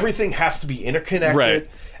 Okay. everything has to be interconnected, Right.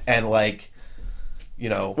 and, like, you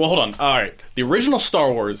know... Well, hold on. All right. The original Star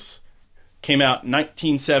Wars came out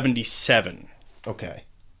 1977. Okay.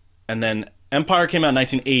 And then Empire came out in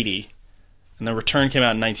 1980. And then Return came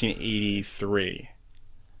out in 1983.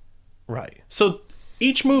 Right. So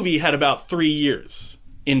each movie had about 3 years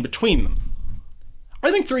in between them.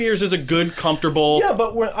 I think 3 years is a good, comfortable... Yeah,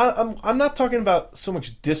 but I'm not talking about so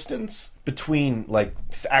much distance between, like,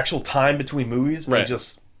 actual time between movies, Right. and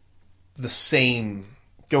just the same,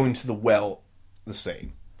 going to the well, the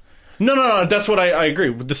same. No, that's what I agree.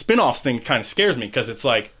 With the spin-offs thing kind of scares me because it's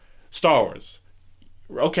like Star Wars.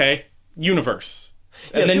 Okay, universe.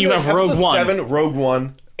 And then so you like have Rogue episode One. 7, Rogue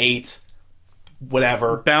One, 8,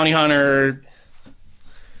 whatever. Bounty Hunter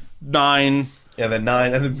 9. And then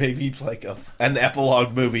 9, and then maybe like an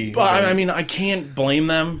epilogue movie. But I mean, I can't blame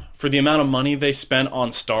them for the amount of money they spent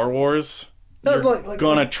on Star Wars. They're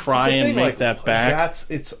gonna try that's the and thing, make like, that back.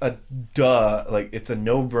 It's a duh. Like, it's a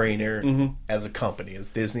no-brainer Mm-hmm. as a company, as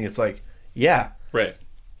Disney. It's like, yeah, Right.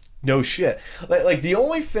 no shit. Like the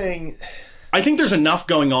only thing... I think there's enough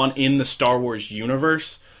going on in the Star Wars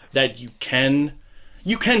universe that you can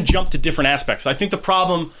jump to different aspects. I think the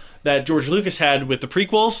problem that George Lucas had with the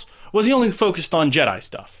prequels was he only focused on Jedi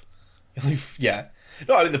stuff. Yeah.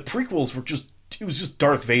 No, I mean, the prequels were just... It was just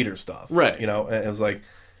Darth Vader stuff. Right. You know, and it was like...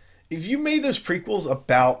 If you made those prequels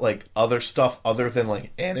about, like, other stuff other than,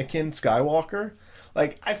 like, Anakin Skywalker,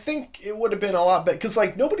 like, I think it would have been a lot better. Because,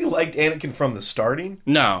 like, nobody liked Anakin from the start.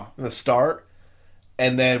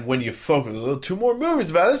 And then when you focus, oh, 2 more movies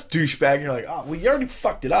about this douchebag, you're like, oh, well, you already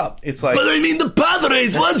fucked it up. It's like... But I mean, the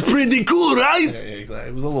Padres was pretty cool, right? Yeah, exactly.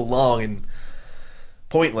 It was a little long and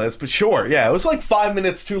pointless, but sure, yeah. It was like 5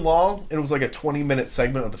 minutes too long, and it was like a 20-minute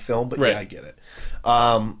segment of the film, but Right. yeah, I get it.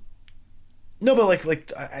 No, but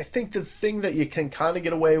like I think the thing that you can kind of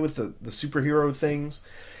get away with the superhero things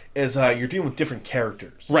is you're dealing with different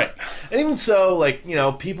characters. Right. And even so, like, you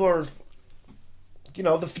know, people are... You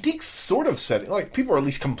know, the fatigue's sort of setting. Like, people are at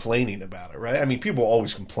least complaining about it, right? I mean, people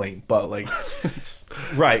always complain, but, like...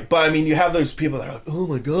 right, but, I mean, you have those people that are like, oh,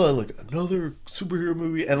 my God, like, another superhero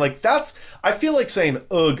movie. And, like, that's... I feel like saying,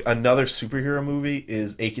 ugh, another superhero movie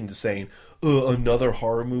is akin to saying, another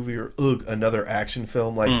horror movie or another action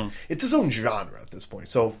film. Like, it's its own genre at this point.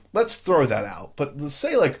 So let's throw that out. But let's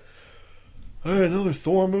say, like, another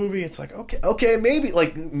Thor movie. It's like, okay, maybe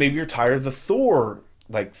you're tired of the Thor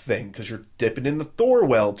like thing because you're dipping in the Thor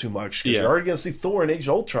well too much because you're already going to see Thor in Age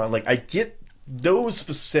of Ultron. Like, I get those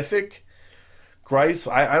specific gripes.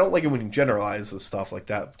 I don't like it when you generalize this stuff like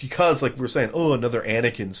that because, like we were saying, another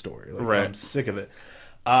Anakin story. Like, right. I'm sick of it.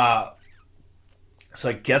 So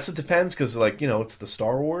I guess it depends because, like, it's the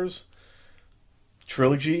Star Wars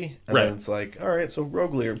trilogy, and then it's like, all right, so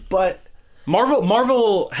Rogue Leader, but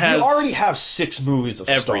Marvel has you already have 6 movies of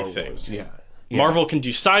everything. Star Wars. Yeah. Marvel can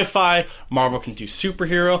do sci-fi. Marvel can do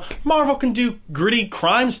superhero. Marvel can do gritty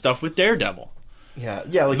crime stuff with Daredevil. Yeah.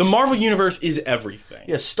 Like the Marvel universe is everything.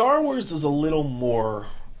 Yeah, Star Wars is a little more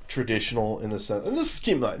traditional in the sense, and this is,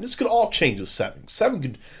 keep in mind, this could all change with 7. 7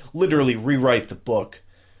 could literally rewrite the book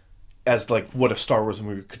as like what a Star Wars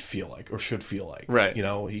movie could feel like or should feel like. Right.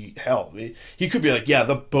 He could be like, yeah,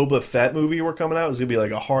 the Boba Fett movie we're coming out is gonna be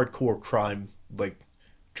like a hardcore crime like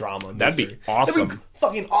drama. That'd mystery. be awesome. That'd be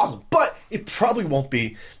fucking awesome. But it probably won't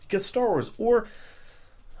be because Star Wars, or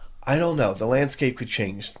I don't know, the landscape could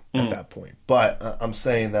change at that point. But I'm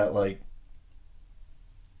saying that, like,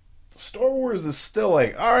 Star Wars is still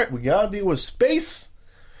like, all right, we gotta deal with space,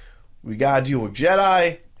 we gotta deal with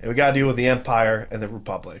Jedi, and we gotta deal with the Empire and the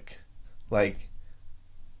Republic. Like,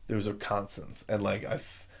 those are constants, and like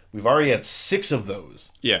we've already had 6 of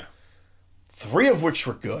those. Yeah, 3 of which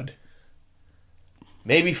were good.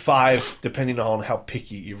 Maybe 5, depending on how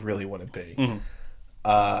picky you really want to be.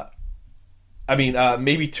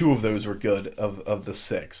 Maybe 2 of those were good of the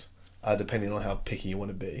 6, depending on how picky you want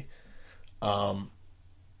to be. But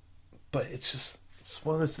it's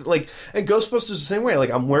one of those, like, and Ghostbusters the same way. Like,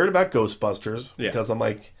 I'm worried about Ghostbusters because I'm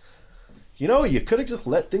like, you could have just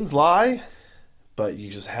let things lie, but you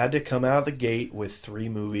just had to come out of the gate with 3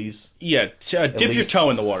 movies. Yeah, dip your toe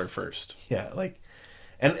in the water first. Yeah, like,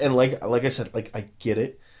 and like I said, like, I get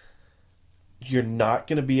it. You're not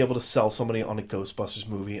going to be able to sell somebody on a Ghostbusters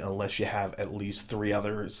movie unless you have at least 3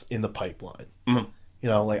 others in the pipeline.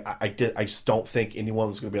 Like, I just don't think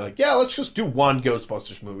anyone's going to be like, yeah, let's just do one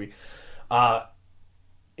Ghostbusters movie.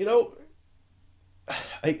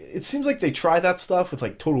 It seems like they try that stuff with,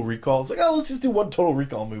 like, Total Recall. It's like, let's just do one Total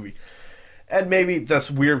Recall movie. And maybe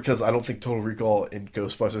that's weird because I don't think Total Recall and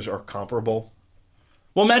Ghostbusters are comparable.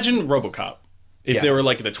 Well, imagine RoboCop. If they were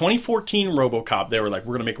like the 2014 RoboCop, they were like,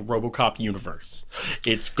 we're going to make a RoboCop universe.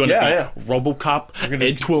 It's going to be RoboCop,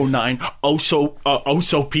 Ed 209, Oso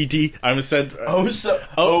PD. I almost said...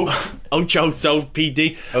 Ocho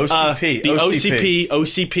PD. OCP. The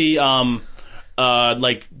OCP,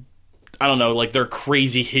 like, I don't know, like their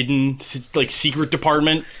crazy hidden, like, secret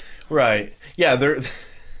department. Right. Yeah, there's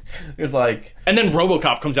like... And then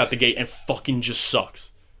RoboCop comes out the gate and fucking just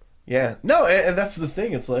sucks. Yeah. No, and that's the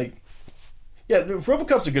thing. It's like... Yeah,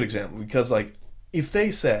 RoboCop's a good example because, like, if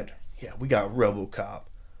they said, yeah, we got RoboCop,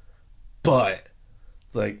 but,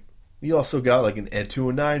 like, we also got, like, an Ed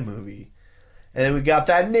 209 movie, and then we got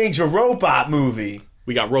that Ninja Robot movie.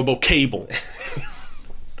 We got RoboCable.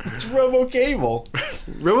 It's RoboCable.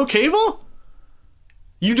 RoboCable?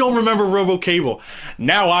 You don't remember RoboCable.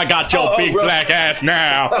 Now I got your big black ass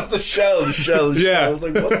now. That's the show. Yeah. I was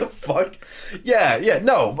like, what the fuck? Yeah,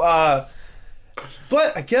 no,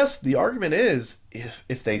 but I guess the argument is,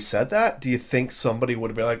 if they said that, do you think somebody would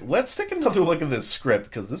have been like, let's take another look at this script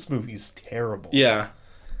because this movie's terrible? Yeah.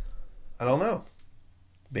 I don't know.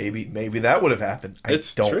 Maybe that would have happened. I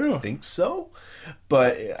don't think so.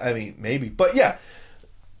 But, I mean, maybe. But, yeah.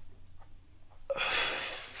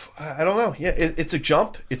 I don't know. Yeah, it's a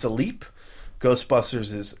jump. It's a leap.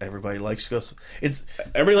 Ghostbusters is everybody likes Ghostbusters.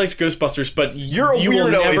 Everybody likes Ghostbusters, but you're a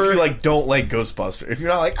weirdo if you like don't like Ghostbusters. If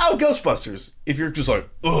you're not like Ghostbusters, if you're just like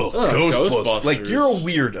Ghostbusters, like you're a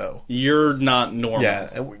weirdo. You're not normal.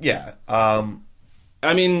 Yeah.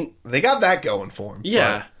 I mean, they got that going for them.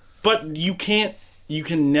 Yeah, but you can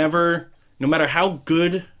never, no matter how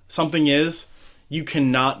good something is, you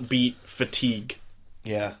cannot beat fatigue.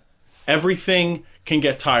 Yeah, everything can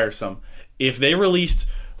get tiresome. If they released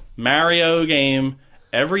Mario game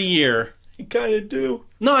every year, you kind of do.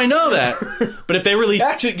 No, I know that. But if they release,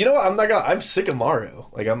 actually, you know what? I'm sick of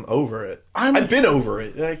Mario. Like, I'm over it. I've been over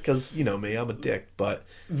it because you know me, I'm a dick. But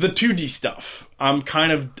the 2D stuff, I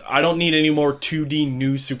don't need any more 2D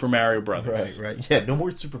new Super Mario Brothers. Right. Yeah, no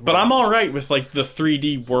more Super Mario. But I'm all right with like the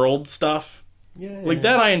 3D world stuff. Yeah,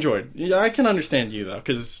 that I enjoyed. Yeah, I can understand you though,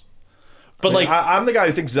 I'm the guy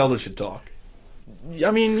who thinks Zelda should talk.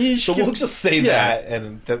 I mean, we'll just say that,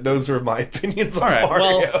 and those are my opinions on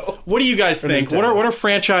Mario. Well, what do you guys think? What are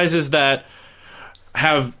franchises that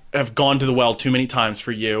have gone to the well too many times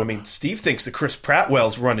for you. I mean, Steve thinks that Chris Pratt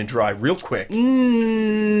well's running dry real quick.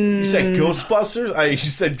 You said Ghostbusters? You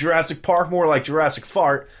said Jurassic Park, more like Jurassic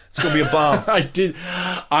Fart. It's going to be a bomb. I did.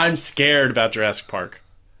 I'm scared about Jurassic Park.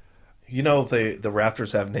 You know the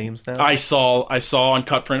Raptors have names now? I saw on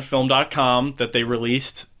cutprintfilm.com that they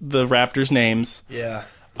released the Raptors' names. Yeah.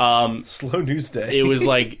 Slow news day. It was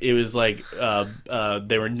like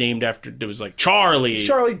they were named after. It was like Charlie,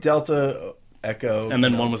 Delta, Echo, and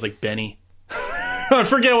then one was like Benny. I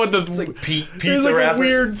forget what it's like Pete it was the like Raptor. a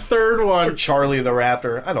weird third one. Or Charlie the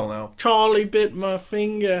Raptor. I don't know. Charlie bit my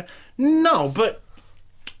finger. No, but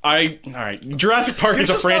all right. Jurassic Park is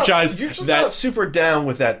a franchise. You're just not super down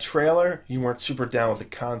with that trailer. You weren't super down with the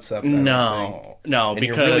concept. No, and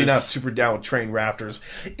because you're really not super down with trained raptors.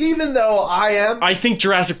 Even though I am. I think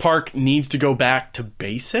Jurassic Park needs to go back to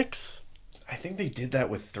basics. I think they did that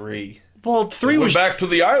with 3. Well, 3 was back to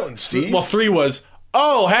the island, Steve. Well, 3 was.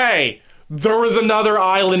 Oh, hey, there was another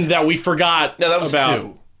island that we forgot. No, that was about.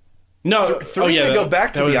 2. No, 3 yeah, they go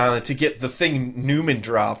back to was... the island to get the thing Newman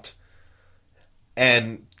dropped,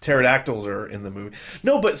 and pterodactyls are in the movie.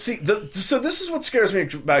 No, but see, so this is what scares me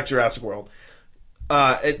about Jurassic World.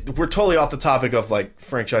 We're totally off the topic of like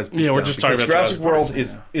franchise. Yeah, we're just talking about Jurassic World Park,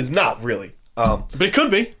 is not really. But it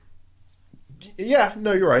could be. Yeah,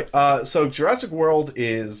 no, you're right. So Jurassic World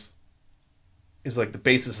is like the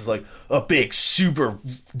basis is like a big super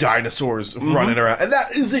dinosaurs running around, and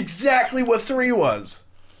that is exactly what 3 was.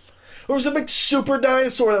 There was a big super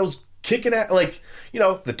dinosaur that was kicking at, like,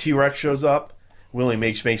 the T-Rex shows up. William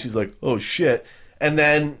H. Macy's like, oh shit, and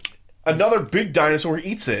then another big dinosaur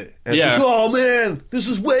eats it. And it's like, oh man, this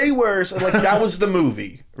is way worse. And like that was the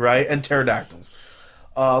movie, right? And pterodactyls.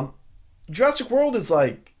 Jurassic World is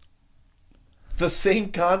like the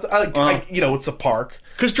same concept. It's a park.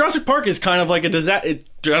 Because Jurassic Park is kind of like a disaster.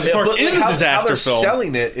 Jurassic Park is a disaster how they're film.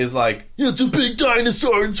 Selling it is like, it's a big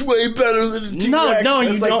dinosaur. It's way better than a T-Rex. No,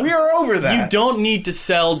 it's like, we are over that. You don't need to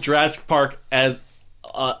sell Jurassic Park as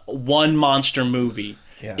one monster movie.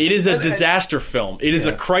 Yeah. It is a disaster film. It is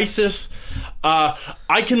a crisis.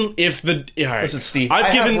 Listen, Steve.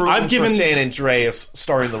 I've given San Andreas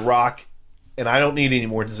starring The Rock, and I don't need any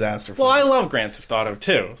more disaster films. Well, I love Grand Theft Auto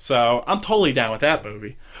too, so I'm totally down with that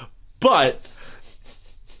movie. But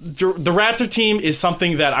the Raptor team is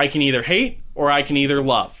something that I can either hate or I can either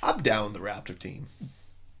love. I'm down with the Raptor team,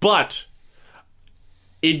 but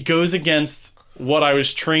it goes against what I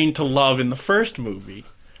was trained to love in the first movie,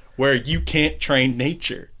 where you can't train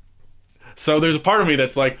nature. So there's a part of me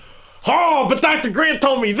that's like, oh, but Dr. Grant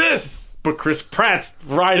told me this. But Chris Pratt's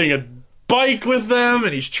riding a bike with them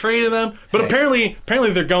and he's training them. But apparently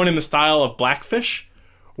they're going in the style of Blackfish,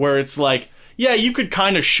 where it's like, yeah, you could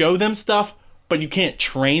kind of show them stuff, but you can't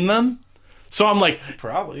train them. So I'm like,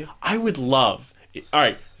 probably. I would love. All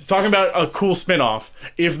right, talking about a cool spinoff.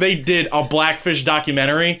 If they did a Blackfish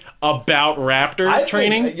documentary about raptor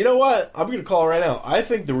training, you know what? I'm going to call it right now. I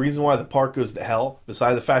think the reason why the park goes to hell,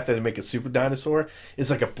 besides the fact that they make a super dinosaur,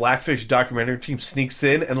 is like a Blackfish documentary team sneaks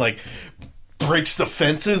in and like breaks the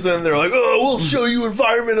fences, and they're like, "Oh, we'll show you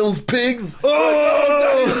environmental pigs."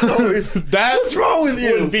 Oh, dinosaurs! What's wrong with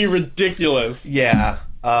you? Would be ridiculous. Yeah.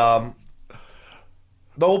 The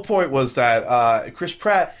whole point was that Chris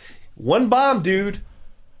Pratt. One bomb, dude.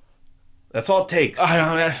 That's all it takes. I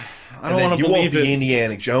don't want to believe it. You won't be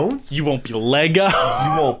Indiana Jones. You won't be Lego.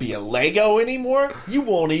 You won't be a Lego anymore. You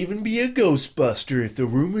won't even be a Ghostbuster if the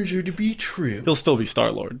rumors are to be true. He'll still be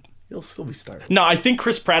Star-Lord. He'll still be Star-Lord. No, I think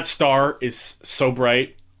Chris Pratt's star is so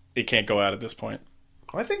bright, it can't go out at this point.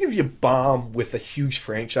 I think if you bomb with a huge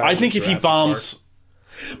franchise... I think if he bombs...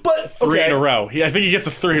 But three in a row. I think he gets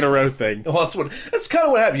a 3 in a row thing. Well, that's kind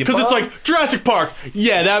of what happened. Because it's like Jurassic Park.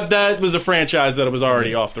 Yeah, that was a franchise that was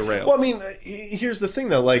already off the rails. Well, I mean, here's the thing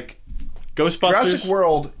though. Like Ghostbusters, Jurassic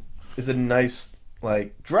World is a nice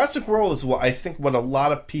Jurassic World is what a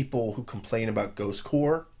lot of people who complain about Ghost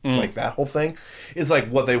Core, like that whole thing, is like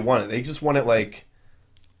what they wanted. They just wanted like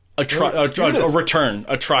a return,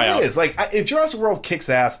 a tryout. It is like if Jurassic World kicks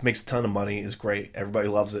ass, makes a ton of money, is great. Everybody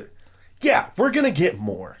loves it. Yeah, we're going to get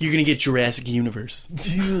more. You're going to get Jurassic Universe.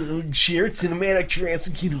 Shared cinematic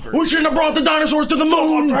Jurassic Universe. We shouldn't have brought the dinosaurs to the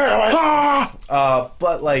moon!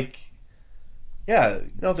 But, like, yeah,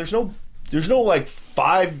 there's no like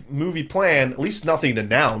 5-movie plan, at least nothing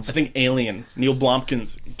announced. I think Alien, Neil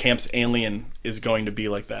Blomkamp's Camp's Alien is going to be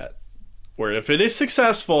like that. Where if it is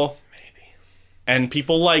successful, maybe, and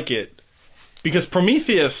people like it, because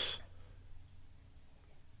Prometheus...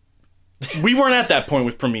 we weren't at that point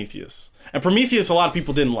with Prometheus. And Prometheus, a lot of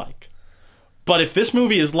people didn't like. But if this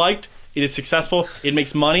movie is liked, it is successful, it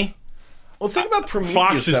makes money, Well, the thing about Prometheus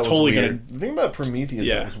Fox is that was totally weird. The thing about Prometheus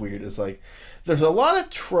Yeah. that was weird is like there's a lot of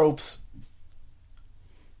tropes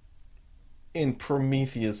in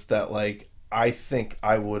Prometheus that like I think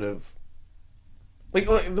I would have like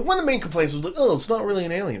the one of the main complaints was like, oh, it's not really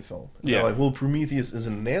an alien film. And they're Yeah. like, well, Prometheus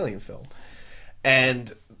isn't an alien film,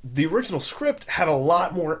 and the original script had a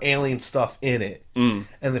lot more alien stuff in it, and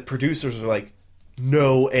the producers were like,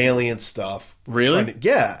 no alien stuff. We're Really? trying to-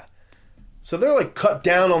 yeah. So they're like cut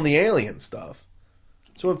down on the alien stuff.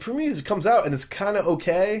 So when Prometheus comes out and it's kind of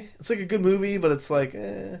okay, it's like a good movie, but it's like,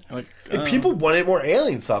 eh. Like, Like, people wanted more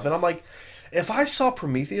alien stuff, and I'm like, if I saw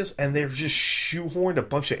Prometheus and they've just shoehorned a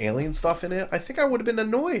bunch of alien stuff in it, I think I would have been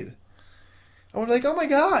annoyed. I would like, oh my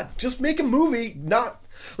god, just make a movie, not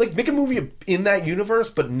like make a movie in that universe,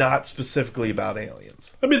 but not specifically about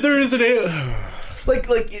aliens. I mean, there is an Like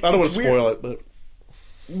I don't want to spoil it, but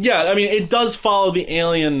yeah, I mean, it does follow the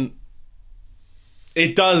alien.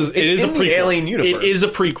 It does. It It's is a in the prequel. Alien universe. It is a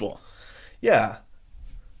prequel. Yeah.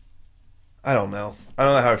 I don't know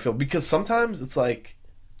how I feel because sometimes it's like,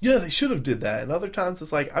 yeah, they should have did that, and other times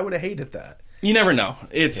it's like I would have hated that. You never know.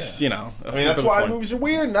 It's a I mean, that's why movies are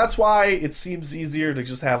weird, and that's why it seems easier to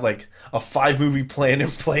just have like a 5-movie plan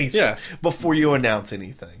in place before you announce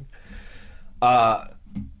anything. I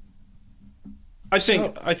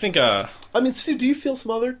think. I mean, Stu, do you feel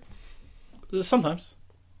smothered? Sometimes,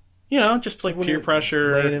 just like peer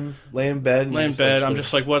pressure. Lay in bed. And Lay in you're just bed. like, I'm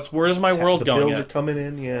just like, where's my world the going? bills At? are coming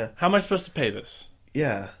in. Yeah. How am I supposed to pay this?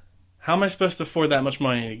 Yeah. How am I supposed to afford that much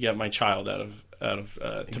money to get my child out of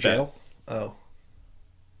Tibet? Jail. Oh.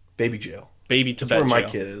 Baby jail. Baby That's Tibet where my jail.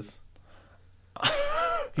 kid is.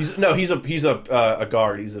 He's a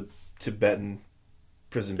guard. He's a Tibetan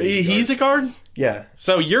prison baby. He's a guard. Yeah.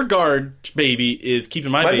 So your guard baby is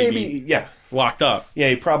keeping my baby yeah. locked up. Yeah,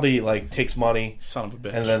 he probably like takes money Son of a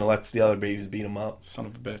bitch. and then lets the other babies beat him up. Son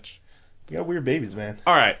of a bitch. You got weird babies, man.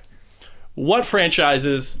 All right. What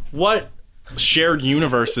franchises? What shared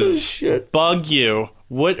universes Shit. bug you?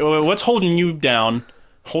 What's holding you down?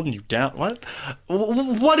 Holding you down? What?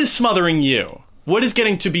 What is smothering you? What is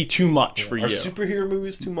getting to be too much for you? Are superhero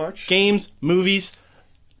movies too much? Games, movies,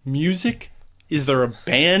 music? Is there a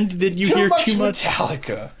band that you hear too much?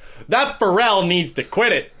 Metallica. That Pharrell needs to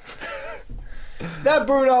quit it. That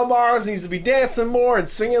Bruno Mars needs to be dancing more and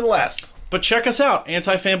singing less. But check us out,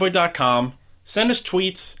 antifanboy.com. Send us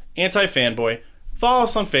tweets, antifanboy. Follow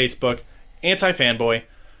us on Facebook, antifanboy.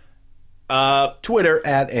 Twitter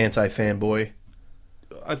at antifanboy.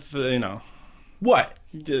 What?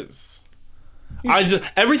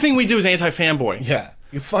 Everything we do is anti-fanboy. Yeah.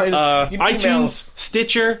 You find you can email iTunes, us.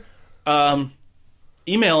 Stitcher,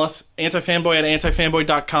 email us,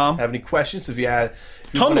 antifanboy@antifanboy.com. Have any questions? If you Tumblr,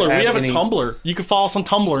 wanna we add have any- a Tumblr. You can follow us on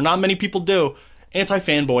Tumblr. Not many people do.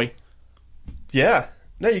 Anti-fanboy. Yeah.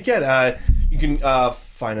 No, you can. You can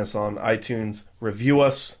find us on iTunes. Review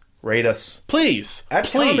us. Rate us. Please. Add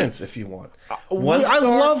please. comments if you want. I 1 star,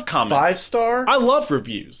 love comments. 5-star. I love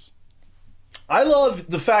reviews. I love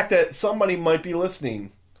the fact that somebody might be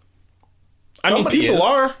listening. I mean, Somebody people is.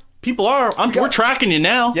 are. People are. We're tracking you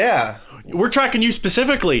now. Yeah. We're tracking you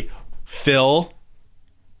specifically. Phil.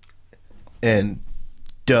 And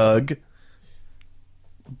Doug.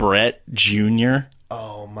 Brett Jr.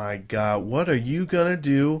 Oh my God. What are you going to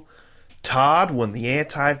do, Todd, when the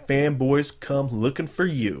anti-fanboys come looking for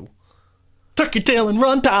you? Tuck your tail and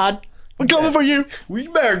run, Todd. We're coming for you. Well,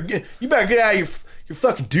 you better get out of your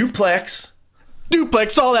fucking duplex.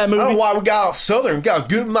 Duplex, saw that I don't know movie. why we got all southern, got a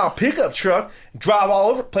good amount pickup truck, drive all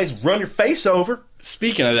over the place, run your face over.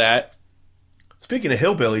 Speaking of that, Speaking of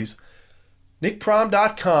hillbillies,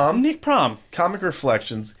 nickprom.com, Nick Prom. Comic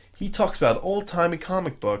Reflections. He talks about old-timey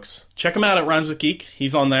comic books. Check him out at Rhymes with Geek.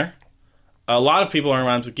 He's on there. A lot of people are on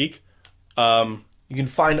Rhymes with Geek. You can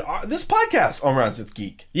find this podcast on Rhymes with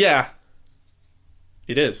Geek. Yeah.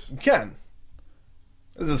 It is. You can.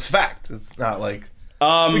 This is fact. It's not like...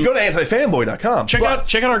 Um, we go to antifanboy.com. check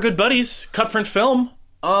out our good buddies, Cutprint Film.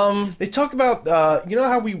 They talk about, you know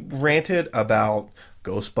how we ranted about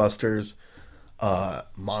Ghostbusters,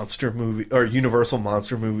 monster movie, or Universal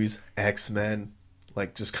monster movies, X-Men,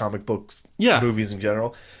 like just comic books, movies in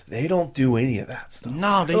general. They don't do any of that stuff.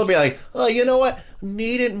 No, They'll be like, oh, you know what?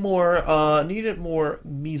 Needed more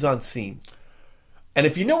mise en scene. And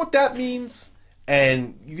if you know what that means,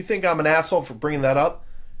 and you think I'm an asshole for bringing that up,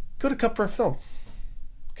 go to Cutprint Film.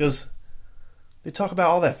 Because they talk about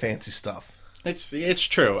all that fancy stuff. It's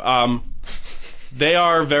true. They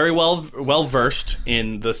are very well versed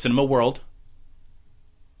in the cinema world.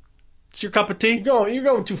 It's your cup of tea. You're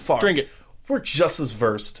going too far. Drink it. We're just as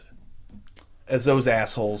versed as those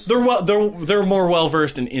assholes. They're more well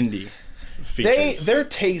versed in indie features. Their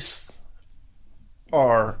tastes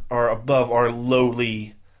are above our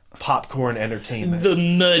lowly popcorn entertainment. The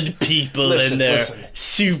mud people Listen, and their listen.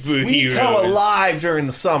 superheroes. We come alive during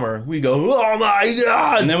the summer. We go, oh my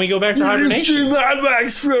god! And then we go back to You hibernation. see Mad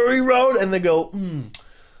Max Fury Road, and they go,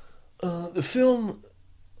 the film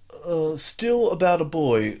still about a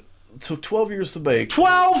boy. It took 12 years to make.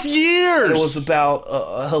 12 years! It was about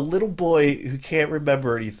a little boy who can't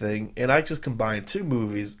remember anything, and I just combined two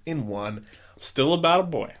movies in one. Still about a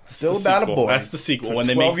boy. Still That's the about a sequel. boy. That's the sequel. Took When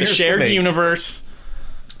they 12 make the years to shared make. universe.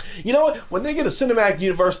 You know what? When they get a cinematic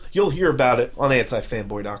universe, you'll hear about it on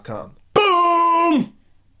antifanboy.com. Boom!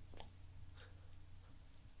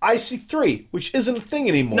 IC3, which isn't a thing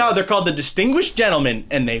anymore. No, they're called the Distinguished Gentlemen,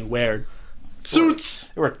 and they wear suits.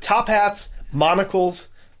 There were top hats, monocles,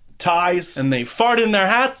 ties. And they fart in their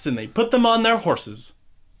hats, and they put them on their horses.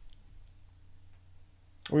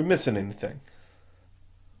 Are we missing anything?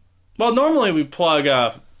 Well, normally we plug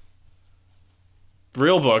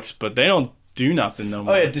real books, but they don't do nothing no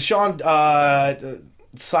more. Oh, yeah, Deshaun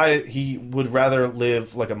decided he would rather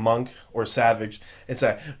live like a monk or savage and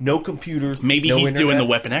say, no computers, Maybe no he's doing the internet.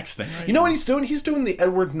 Weapon X thing. Right? You know what he's doing? He's doing the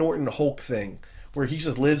Edward Norton Hulk thing, where he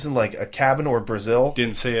just lives in like a cabin or Brazil.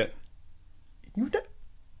 Didn't see it. You know-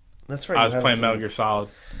 That's right. I you was haven't playing seen Metal it. Gear Solid.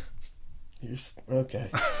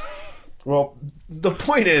 Okay. Well, the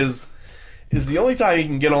point is the only time he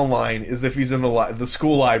can get online is if he's in the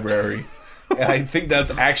school library, and I think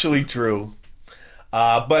that's actually true.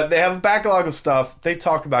 But they have a backlog of stuff. They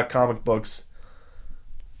talk about comic books,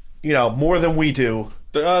 more than we do.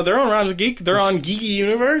 They're on Rhymes of Geek. They're on Geeky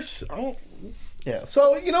Universe. Oh. Yeah.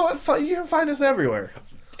 So you know what? You can find us everywhere.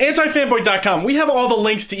 Antifanboy.com. We have all the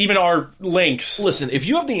links to even our links. Listen, if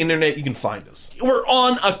you have the internet, you can find us. We're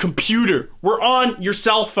on a computer. We're on your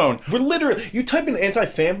cell phone. We're literally, you type in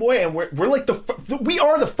anti-fanboy, and we're like we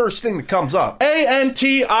are the first thing that comes up.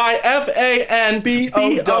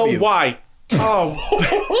 ANTIFANBOY.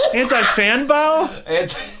 Oh, anti-fanbow?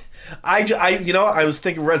 And I was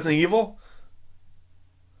thinking Resident Evil.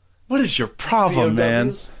 What is your problem, man?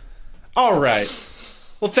 BOWs. All right.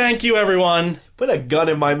 Well, thank you, everyone. Put a gun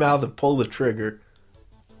in my mouth and pull the trigger.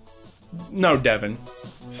 No, Devin.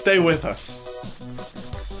 Stay with us.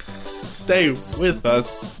 Stay with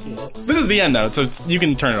us. This is the end, though, so you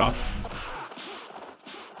can turn it off.